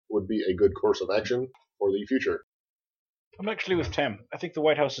what would be a good course of action for the future. I'm actually with Tam. I think the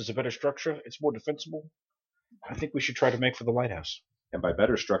White House is a better structure. It's more defensible. I think we should try to make for the lighthouse. And by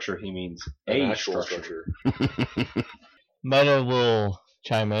better structure, he means An a actual structure. Meta will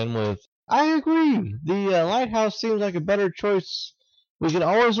chime in with, I agree. The lighthouse seems like a better choice. We can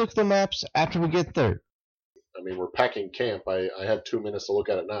always look at the maps after we get there. I mean, we're packing camp. I have 2 minutes to look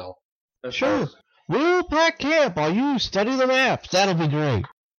at it now. Sure. We'll pack camp while you study the maps. That'll be great.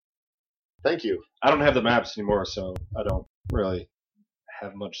 Thank you. I don't have the maps anymore, so I don't really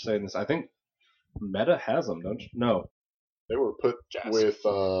have much say in this. I think Meta has them, don't you? No. They were put Jask. with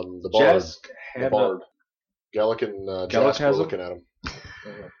the bard. Jask The had bard. Gallic and Gallic Jask has were them? looking at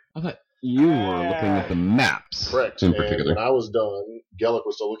them. I thought you were looking at the maps. Correct. In And particular. when I was done, Gallic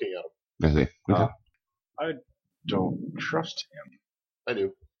was still looking at them. I see. Okay. Don't trust him. I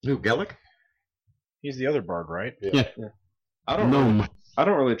do. Who, Gallic? He's the other bard, right? Yeah. I don't No. really, I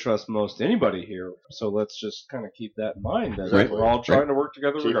don't really trust most anybody here, so let's just kind of keep that in mind. That Right. we're all trying to work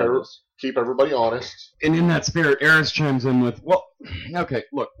together Keep regardless. Keep everybody honest. And in that spirit, Eris chimes in with, well, okay,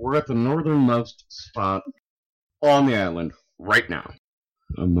 look, we're at the northernmost spot on the island right now.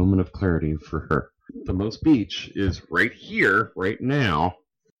 A moment of clarity for her. The most beach is right here, right now.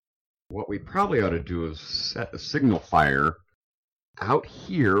 What we probably ought to do is set a signal fire out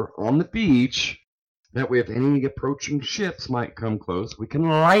here on the beach. That way, if any approaching ships might come close, we can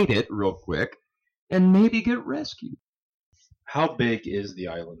light it real quick and maybe get rescued. How big is the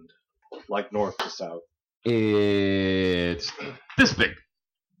island? Like north to south? It's this big.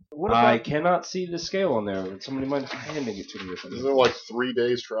 What I about cannot see the scale on there. Somebody might be handing it to me or Isn't something. it like 3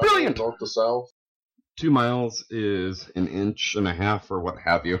 days travel Brilliant. north to south? 2 miles is an inch and a half or what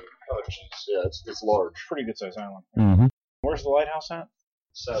have you. Oh, jeez. Yeah, it's large. pretty good sized island? Mm-hmm. Where's the lighthouse at?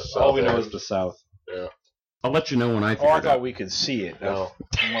 South. South All we know end. is the south. Yeah. I'll let you know when I Oh, figure I it thought out. we could see it. No.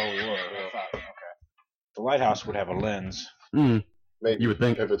 From where we were. I thought, okay. The lighthouse would have a lens. Mm, Maybe you would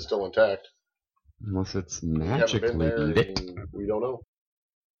think. if it's still intact. Unless it's We haven't been magically there, lit. and we don't know.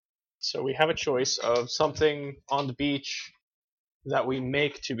 So we have a choice of something on the beach that we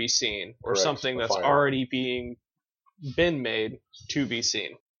make to be seen, or Correct, something a that's fire. already been made to be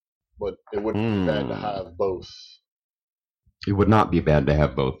seen. But it wouldn't be bad to have both. It would not be bad to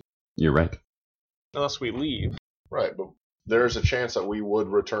have both. You're right. Unless we leave. Right, but there's a chance that we would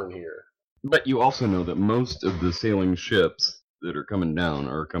return here. But you also know that most of the sailing ships that are coming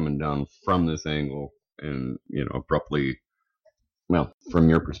down from this angle and, abruptly, well, from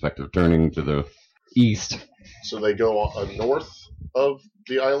your perspective, turning to the east. So they go north of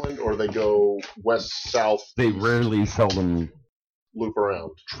the island, or they go west, south, They east, rarely seldom loop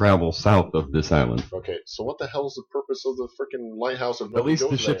around. travel south of this island. Okay, so what the hell's the purpose of the freaking lighthouse? If At nobody least the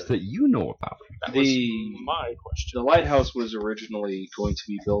goes ships there? that you know about. That was The my question. the lighthouse was originally going to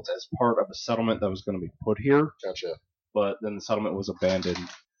be built as part of a settlement that was going to be put here, Gotcha. but then the settlement was abandoned.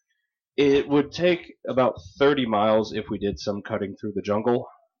 It would take about 30 miles if we did some cutting through the jungle,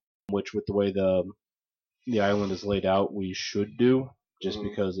 which with the way the island is laid out, we should do, just Mhm.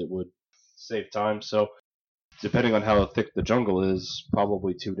 because it would save time. So, depending on how thick the jungle is,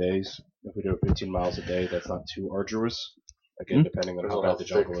 probably 2 days. If we do 15 miles a day, that's not too arduous. Again, Mhm. depending on Depends how on how bad the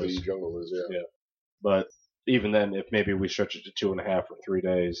thick jungle is. the jungle is, yeah. Yeah. But even then, if maybe we stretch it to 2.5 or 3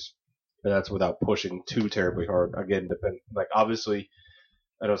 days, that's without pushing too terribly hard. Again, obviously,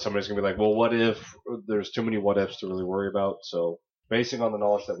 I know somebody's gonna be like, well, what if? There's too many what ifs to really worry about. So, basing on the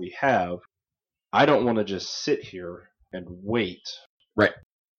knowledge that we have, I don't want to just sit here and wait. Right.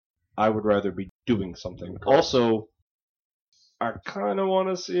 I would rather be doing something. Also, I kind of want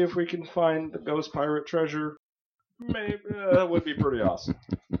to see if we can find the ghost pirate treasure. Maybe that would be pretty awesome.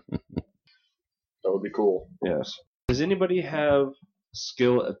 That would be cool. Yes. Does anybody have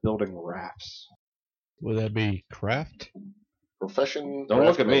skill at building rafts? Would that be craft? Profession. Don't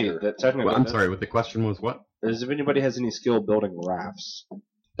look at me. maker. That technically. Well, I'm sorry, what the question was what? If anybody has any skill building rafts?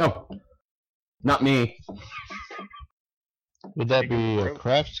 Oh, not me. Would that be a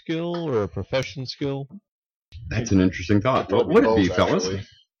craft skill or a profession skill? That's an interesting thought. It'll What would it be, both, fellas? actually.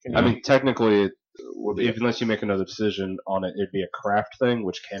 I mean, technically, unless you make another decision on it, it'd be a craft thing,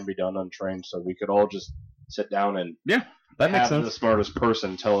 which can be done untrained. So we could all just sit down and That makes have sense. the smartest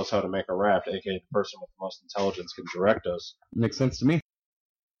person tell us how to make a raft, aka the person with the most intelligence can direct us. Makes sense to me.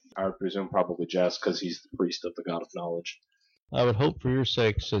 I would presume probably Jess, because he's the priest of the god of knowledge. I would hope for your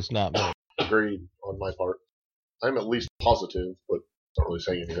sakes it's not me. Agreed on my part. I'm at least positive, but don't really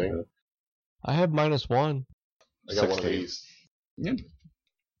say anything. I have -1. I got one of 16. these.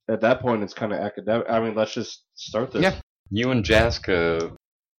 At that point, it's kind of academic. I mean, let's just start this. Yeah. You and Jaska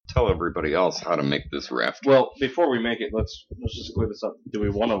tell everybody else how to make this raft. Well, before we make it, let's just clear this up. Do we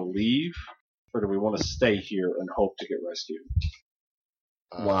want to leave, or do we want to stay here and hope to get rescued?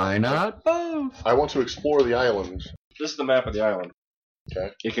 Why not both? I want to explore the island. This is the map of the island.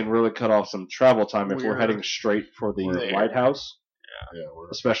 Okay. It can really cut off some travel time if we're We're- heading straight for the we're there. lighthouse, Yeah, we're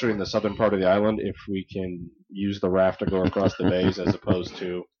especially in the southern part of the island. If we can use the raft to go across the bays as opposed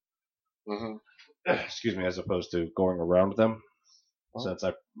to, as opposed to going around them. Since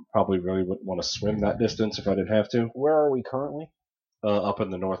I probably really wouldn't want to swim that distance if I didn't have to. Where are we currently? Up in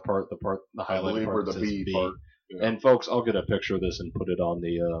the north part, the I highlighted believe part we're that the says B B. part. Yeah. And folks, I'll get a picture of this and put it on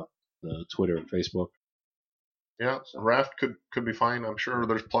the Twitter and Facebook. Yeah, raft could be fine. I'm sure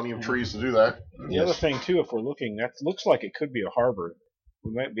there's plenty of trees to do that. The other thing too, if we're looking, that looks like it could be a harbor.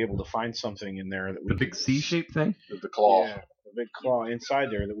 We might be able to find something in there that we The big C-shaped thing? The claw. Yeah, the big claw inside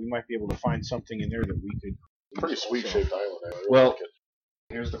there that we might be able to find something in there that we could. Pretty sweet also. shaped island. I really Well- like it.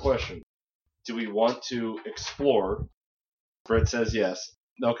 Here's the question: do we want to explore? Fred says yes.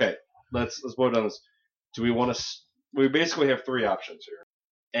 Okay, let's vote on this. Do we want to? We basically have three options here.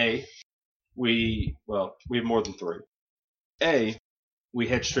 A, we have more than three. A, we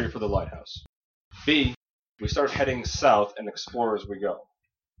head straight for the lighthouse. B, we start heading south and explore as we go.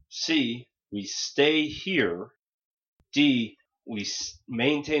 C, we stay here. D, we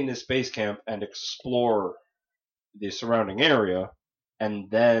maintain this base camp and explore the surrounding area,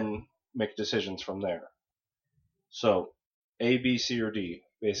 and then make decisions from there. So, A, B, C, or D.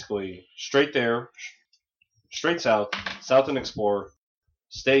 Basically, straight there, straight south and explore.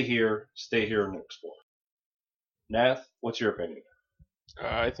 Stay here, and explore. Nath, what's your opinion?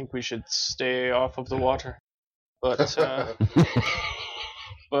 I think we should stay off of the water.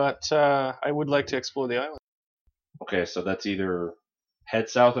 But I would like to explore the island. Okay, so that's either head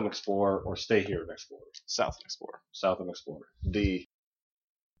south and explore, or stay here and explore. South and explore. South and explore. D.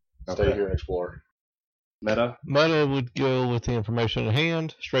 Stay Okay. here and explore. Meta, Meta would go with the information at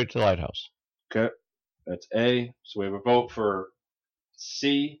hand, straight to the lighthouse. that's A. So we have a vote for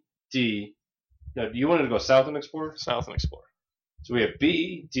C, D. Now, do you want to go south and explore? South and explore. So we have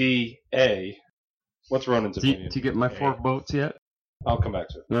B, D, A. What's Ronan's Do opinion? you get my 4 votes yet? I'll come back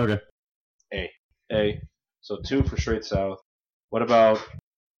to it. Okay. A. So 2 for straight south. What about?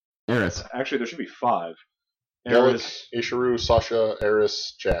 Eris. Actually, there should be 5. Gallic, Eris, Ishiru, Sasha,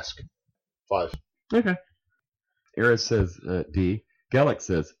 Eris, Jask. 5. Okay. Eris says D. Gallic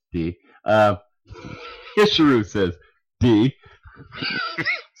says D. Ishiru says D.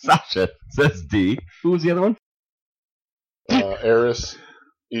 Sasha says D. Who was the other one? Eris,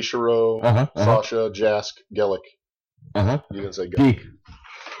 Ishiro, Uh-huh. Sasha, Jask, Gallic. Uh-huh. You didn't say Gallic. D.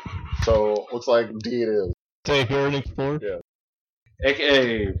 So, looks like D it is. Stay here and explore.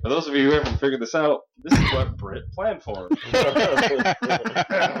 aka, for those of you who haven't figured this out, this is what Brit planned for.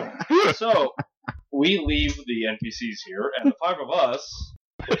 So, we leave the NPCs here, and the 5 of us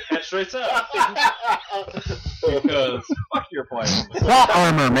head straight south. Because fuck your plan. Plot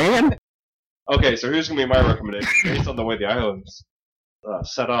armor, man! Okay, so here's gonna be my recommendation. Based on the way the island's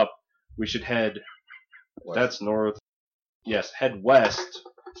set up, we should head. That's north. Yes, head west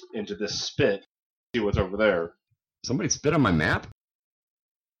into this spit. See what's over there. Somebody spit on my map?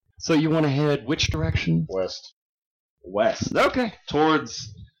 So you want to head which direction? West. West Okay.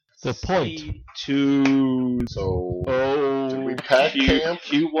 towards The point. C2. So, Oh, did we pack camp?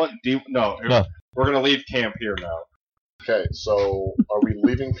 Q1. No, No. we're gonna leave camp here now. okay, so are we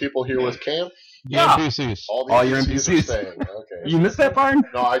leaving people here with camp? The Yeah. NPCs. All your are NPCs. staying. Okay. You missed that part?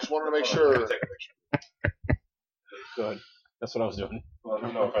 No, I just wanted to make sure. Go ahead. That's what I was doing. Well,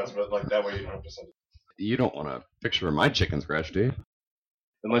 no offense, but like that way you don't have to send it. You don't want a picture of my chicken scratch, do you?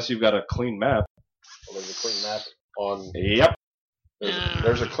 Unless you've got a clean map. Well, there's a clean map on. Yep.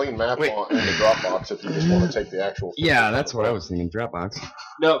 There's a clean map Wait. in the Dropbox if you just want to take the actual. Yeah, that's what I was thinking. Dropbox.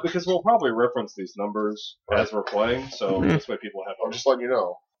 No, because we'll probably reference these numbers as we're playing, so this way people have. I'm just letting you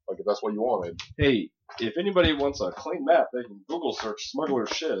know, like if that's what you wanted. Hey, if anybody wants a clean map, they can Google search Smuggler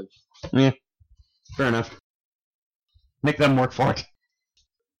Shiv. Fair enough. Make them work for it.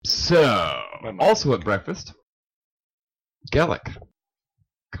 So, also at breakfast, Gellick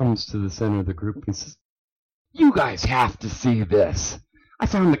comes to the center of the group and says, "You guys have to see this. I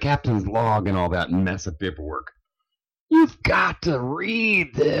found the captain's log and all that mess of paperwork. You've got to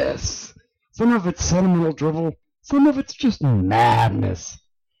read this. Some of it's sentimental drivel, some of it's just madness."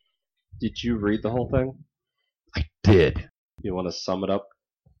 Did you read the whole thing? I did. You want to sum it up?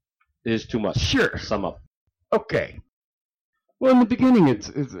 It is too much. Sure. Sum up. Okay. Well, in the beginning,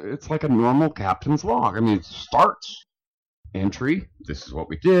 it's like a normal captain's log. I mean, it starts. Entry. This is what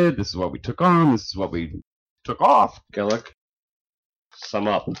we did. This is what we took on. This is what we took off. Gellick, sum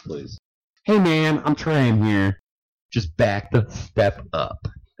up, please. Hey, man, I'm trying here. Just back the step up.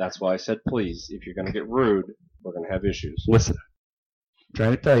 That's why I said please. If you're going to get rude, we're going to have issues. Listen. I'm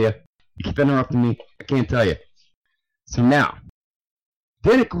trying to tell you. You keep interrupting me. I can't tell you. So now,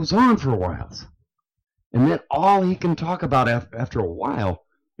 then it goes on for a while. And then all he can talk about after a while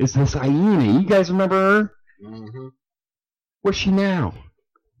is this hyena. You guys remember her? Mm-hmm. Where's she now?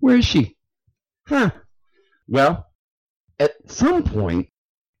 Where is she? Huh. Well, at some point,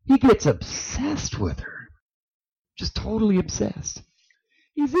 he gets obsessed with her. Just totally obsessed.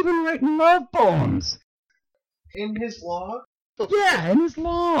 He's even writing love poems. In his log? Yeah, in his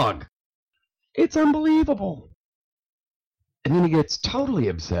log. It's unbelievable. And then he gets totally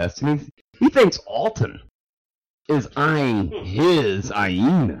obsessed, and he thinks Alton is eyeing his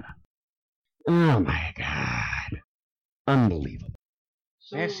hyena. Oh my God. Unbelievable.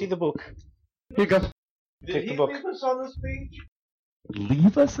 May I see the book? Here you go. Take the book. Leave us on this beach?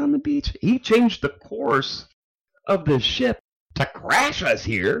 Leave us on the beach? He changed the course of the ship to crash us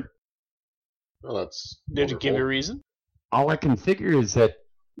here. Well, that's Did he give you a wonderful. reason? All I can figure is that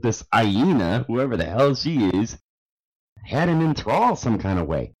this hyena, whoever the hell she is, had him in thrall some kind of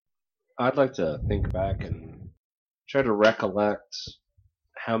way. I'd like to think back and try to recollect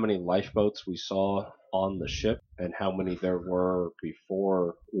how many lifeboats we saw on the ship and how many there were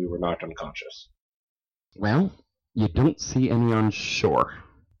before we were knocked unconscious. Well, you don't see any on shore.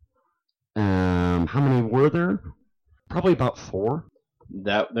 How many were there? Probably about 4.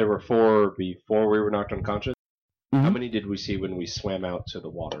 That there were 4 before we were knocked unconscious. How Mhm. many did we see when we swam out to the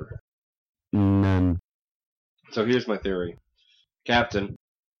water? None. So here's my theory. Captain,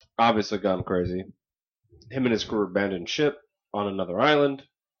 obviously gone crazy. Him and his crew abandoned ship on another island.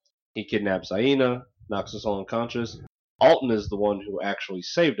 He kidnaps Aina, knocks us all unconscious. Alton is the one who actually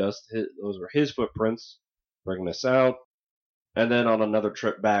saved us. Those were his footprints, bringing us out. And then on another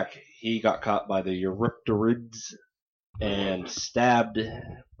trip back, he got caught by the Eurypterids and stabbed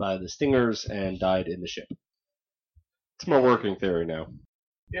by the stingers and died in the ship. It's my working theory now.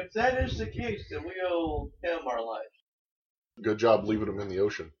 If that is the case, then we owe him our life. Good job leaving him in the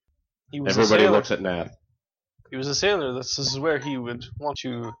ocean. He was a Everybody sailor. looks at Nath. He was a sailor. This is where he would want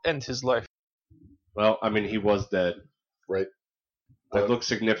to end his life. Well, I mean, he was dead. Right. I look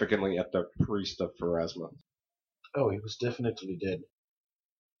significantly at the priest of Pharasma. Oh, he was definitely dead.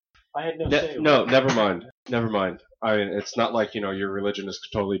 I had no Ne- say. no, never mind. Never mind. I mean, it's not like, your religion is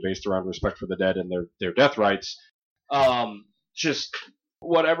totally based around respect for the dead and their death rights. Just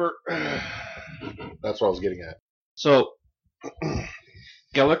whatever. That's what I was getting at. So,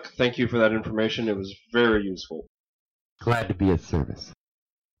 Gellick, thank you for that information. It was very useful. Glad to be of service.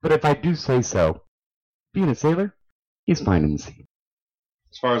 But if I do say so, being a sailor, he's fine in the sea.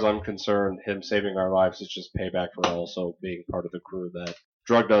 As far as I'm concerned, him saving our lives is just payback for also being part of the crew that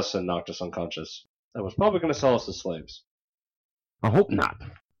drugged us and knocked us unconscious. That was probably going to sell us as slaves. I hope not.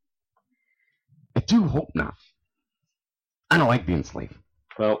 I do hope not. I don't like being a slave.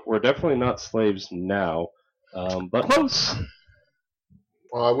 Well, we're definitely not slaves now, but Close.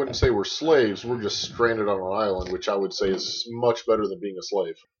 Well, I wouldn't say we're slaves. We're just stranded on an island, which I would say is much better than being a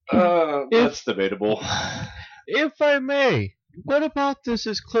slave. that's debatable. If I may, what about this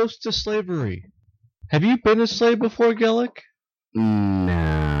is close to slavery? Have you been a slave before, Gellick?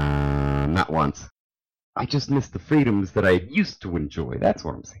 Nah, not once. I just miss the freedoms that I used to enjoy. That's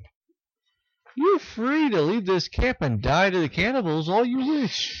what I'm saying. You're free to leave this camp and die to the cannibals all you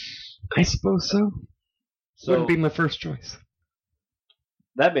wish. I suppose so. So, Wouldn't be my first choice.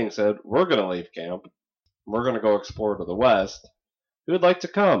 that being said, we're going to leave camp. We're going to go explore to the west. Who would like to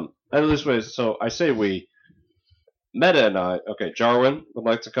come? And this way, so I say we. Meta and I. Okay, Jarwin would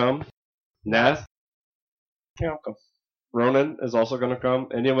like to come. Nath. Yeah, I'll come. Ronan is also going to come.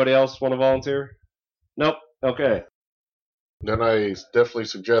 Anybody else want to volunteer? Nope. Okay. Then I definitely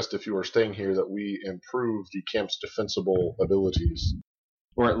suggest, if you are staying here, that we improve the camp's defensible abilities.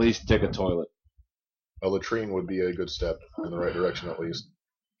 Or at least dig a toilet. A latrine would be a good step in the right direction, at least.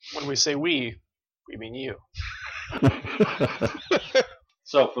 When we say we mean you.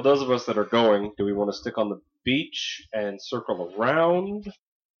 So, for those of us that are going, do we want to stick on the beach and circle around?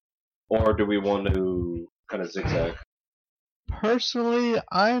 Or do we want to kind of zigzag? Personally,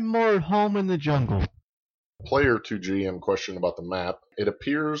 I'm more at home in the jungle. Player to GM question about the map. It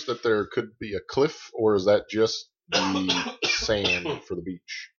appears that there could be a cliff, or is that just the sand for the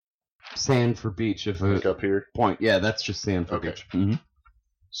beach? Sand for beach. If Look a up here. point, yeah, that's just sand for Okay. beach. Hmm.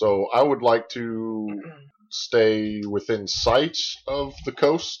 So I would like to stay within sight of the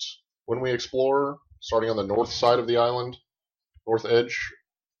coast when we explore, starting on the north side of the island, north edge,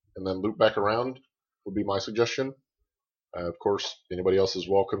 and then loop back around would be my suggestion. Of course, anybody else is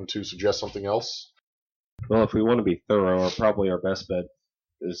welcome to suggest something else. Well, if we want to be thorough, probably our best bet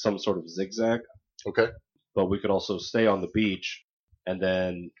is some sort of zigzag. Okay. But we could also stay on the beach and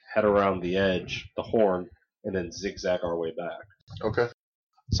then head around the edge, the horn, and then zigzag our way back. Okay.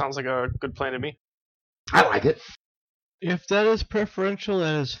 Sounds like a good plan to me. I like it. If that is preferential,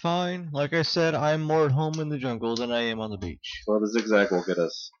 that is fine. Like I said, I'm more at home in the jungle than I am on the beach. Well, the zigzag will get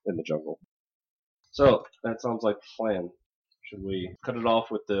us in the jungle. So, that sounds like a plan. Should we cut it off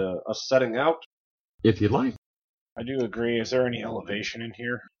with us setting out? If you'd like. I do agree. Is there any elevation in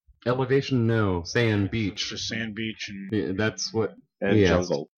here? Elevation, no. Sand, It's beach. just sand beach and Yeah, that's what. And Yes.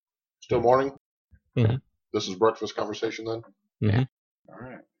 jungle. Still morning? Mhm. This is breakfast conversation then? all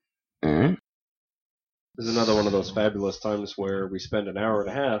right. Alright. This is another one of those fabulous times where we spend an hour and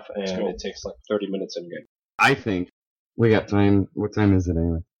a half and go. it takes like 30 minutes in game. I think we got time. What time is it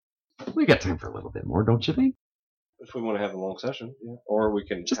anyway? We got time for a little bit more, don't you think? If we want to have a long session, yeah. Or we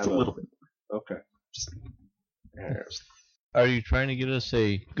can Just have a little bit. Okay. Just Are you trying to get us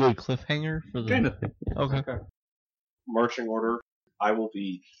a good cliffhanger for the? kind of thing. Okay. Marching order. I will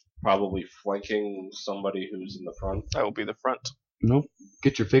be probably flanking somebody who's in the front. That will be the front. Nope.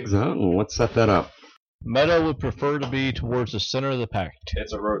 Get your figs out and let's set that up. Meta would prefer to be towards the center of the pack.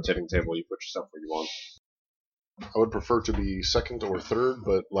 It's a rotating table. You put yourself where you want. I would prefer to be second or third,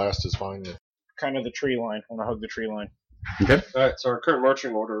 but last is fine. Kind of the tree line. I want to hug the tree line. Okay. Alright, so our current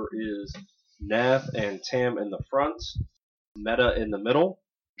marching order is Nav and Tam in the front, Meta in the middle,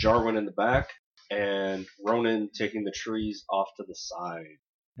 Jarwin in the back, and Ronan taking the trees off to the side.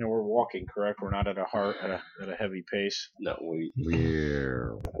 And we're walking, correct? We're not at a heavy pace. No,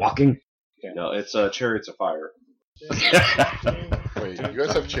 We're walking. no, it's Chariots of Fire. Wait, you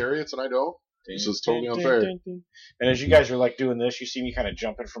guys have chariots and I don't? This is totally unfair. And as you guys are like doing this, you see me kind of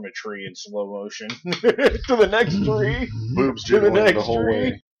jumping from a tree in slow motion to the next tree. Boobs To the jiggling the next whole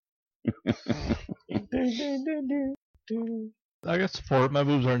tree. way. I got support. My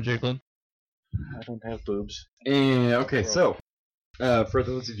boobs aren't jiggling. I don't have boobs. And, okay, so for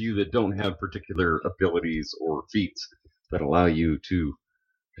those of you that don't have particular abilities or feats that allow you to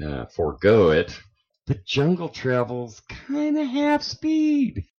forego it, the jungle travels kind of half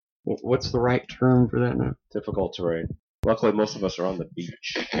speed. What's the right term for that now? Difficult terrain. Luckily, most of us are on the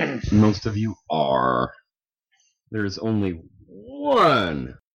beach. Most of you are. There's only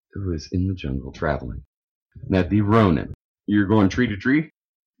one who is in the jungle traveling. And that'd be Ronan. You're going tree to tree?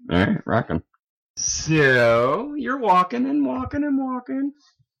 Alright, rocking. So, you're walking and walking and walking.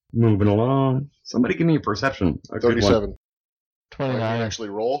 Moving along. Somebody give me a perception. A good one. 37. I can 29. actually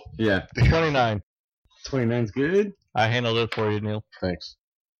roll. Yeah. 29. 29's good. I handled it for you, Neil. Thanks.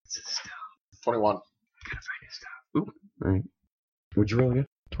 21. Alright. What'd you roll again?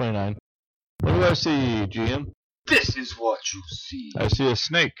 29. What do I see, GM? This is what you see. I see a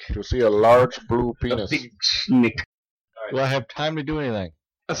snake. You'll see a large blue A penis. big snake. Do I have time to do anything?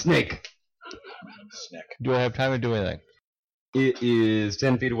 A snake. Do I have time to do anything? It is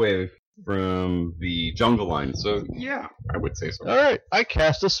 10 feet away from the jungle line, so yeah, I would say so. Alright, I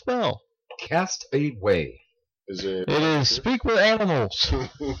cast a spell. Cast away. Is it? It is speak with animals.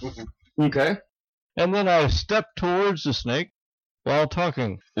 Okay. And then I step towards the snake while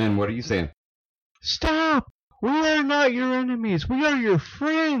talking. And what are you saying? Stop! We are not your enemies. We are your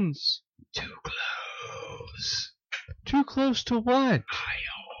friends. Too close. Too close to what?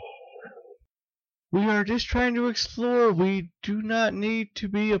 We are just trying to explore. We do not need to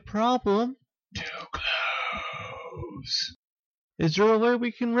be a problem. Too close. Is there a way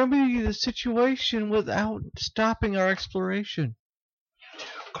we can remedy the situation without stopping our exploration? Too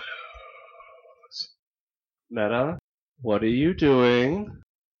close. Meta, what are you doing?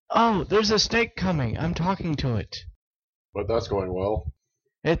 Oh, there's a snake coming. I'm talking to it. But that's going well.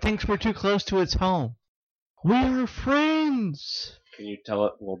 It thinks we're too close to its home. We are friends. Can you tell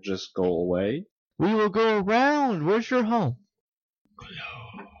it we'll just go away? We will go around. Where's your home?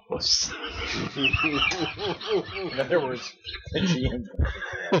 Close. In other words, the GM.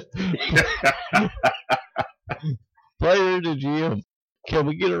 But Writer to GM. Can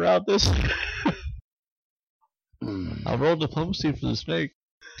we get around this? I'll roll diplomacy for the snake.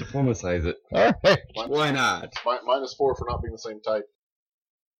 Diplomatize it. Alright. Why not? -4 for not being the same type.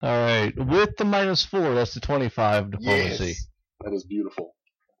 Alright. With the -4, that's the 25 diplomacy. Yes. That is beautiful.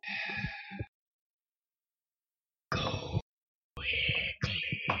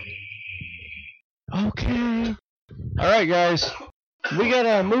 Okay. Alright, guys. We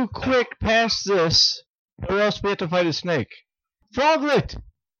gotta move quick past this, or else we have to fight a snake. Froglet!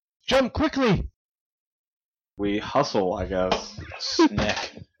 Jump quickly! We hustle, I guess.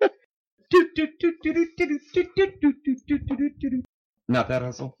 Snack. Not that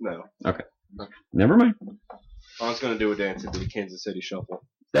hustle? No. Never mind. I was going to do a dance into the Kansas City Shuffle.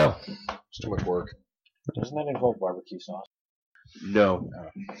 No. It's too much work. Doesn't that involve barbecue sauce? No.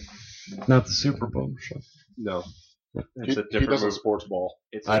 Not the Super Bowl show. No. He, It's a he different doesn't movie. sports ball.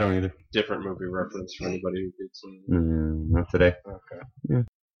 It's I a don't either. different movie reference for anybody who gets it. Not today. Okay. Yeah.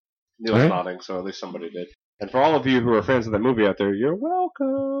 Neil's Alright. nodding, so at least somebody did. And for all of you who are fans of that movie out there, you're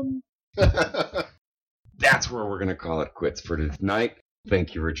welcome. That's where we're going to call it quits for tonight.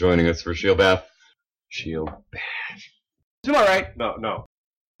 Thank you for joining us for Shield Bath. Shield Bath. To my right. No.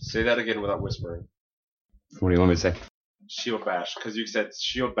 Say that again without whispering. What do you want me to say? Shield bash, because you said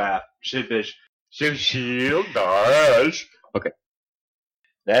shield bath. Shield bash. Shield Bash.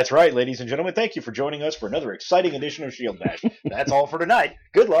 That's right, ladies and gentlemen. Thank you for joining us for another exciting edition of Shield Bash. That's all for tonight.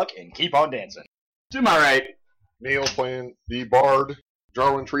 Good luck and keep on dancing. To my right. Neil playing the Bard,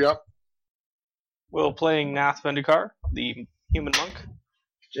 Jarwin Triup. Will playing Nath Vendikar, the human monk.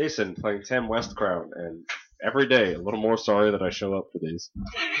 Jason playing Tam Westcrown, and every day a little more sorry that I show up for these.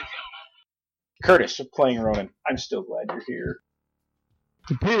 Curtis playing Ronan. I'm still glad you're here.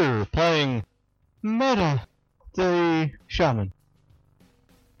 Peter playing Meta, the shaman.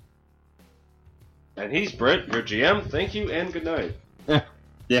 And he's Brent, your GM. Thank you and good night.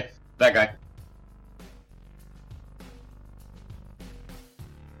 Yeah, that guy.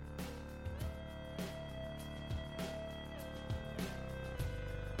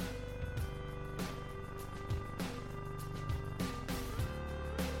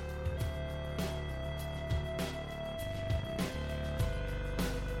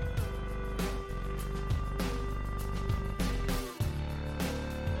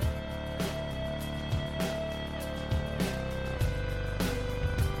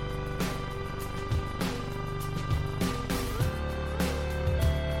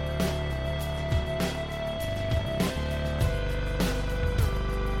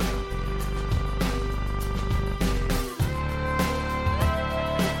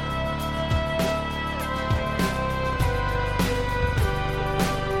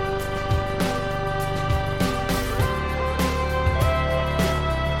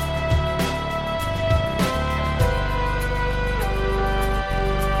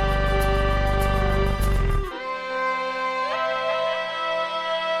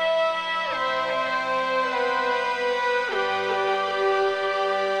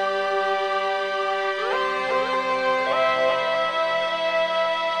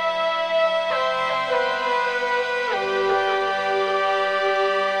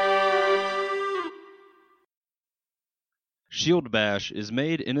 Shield Bash is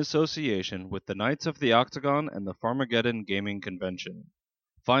made in association with the Knights of the Octagon and the Farmageddon Gaming Convention.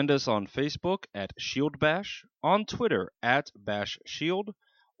 Find us on Facebook at Shield Bash, on Twitter at Bash Shield,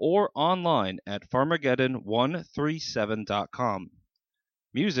 or online at Farmageddon137.com.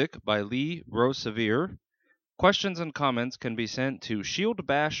 Music by Lee Rosevere. Questions and comments can be sent to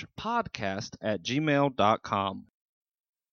shieldbashpodcast@gmail.com.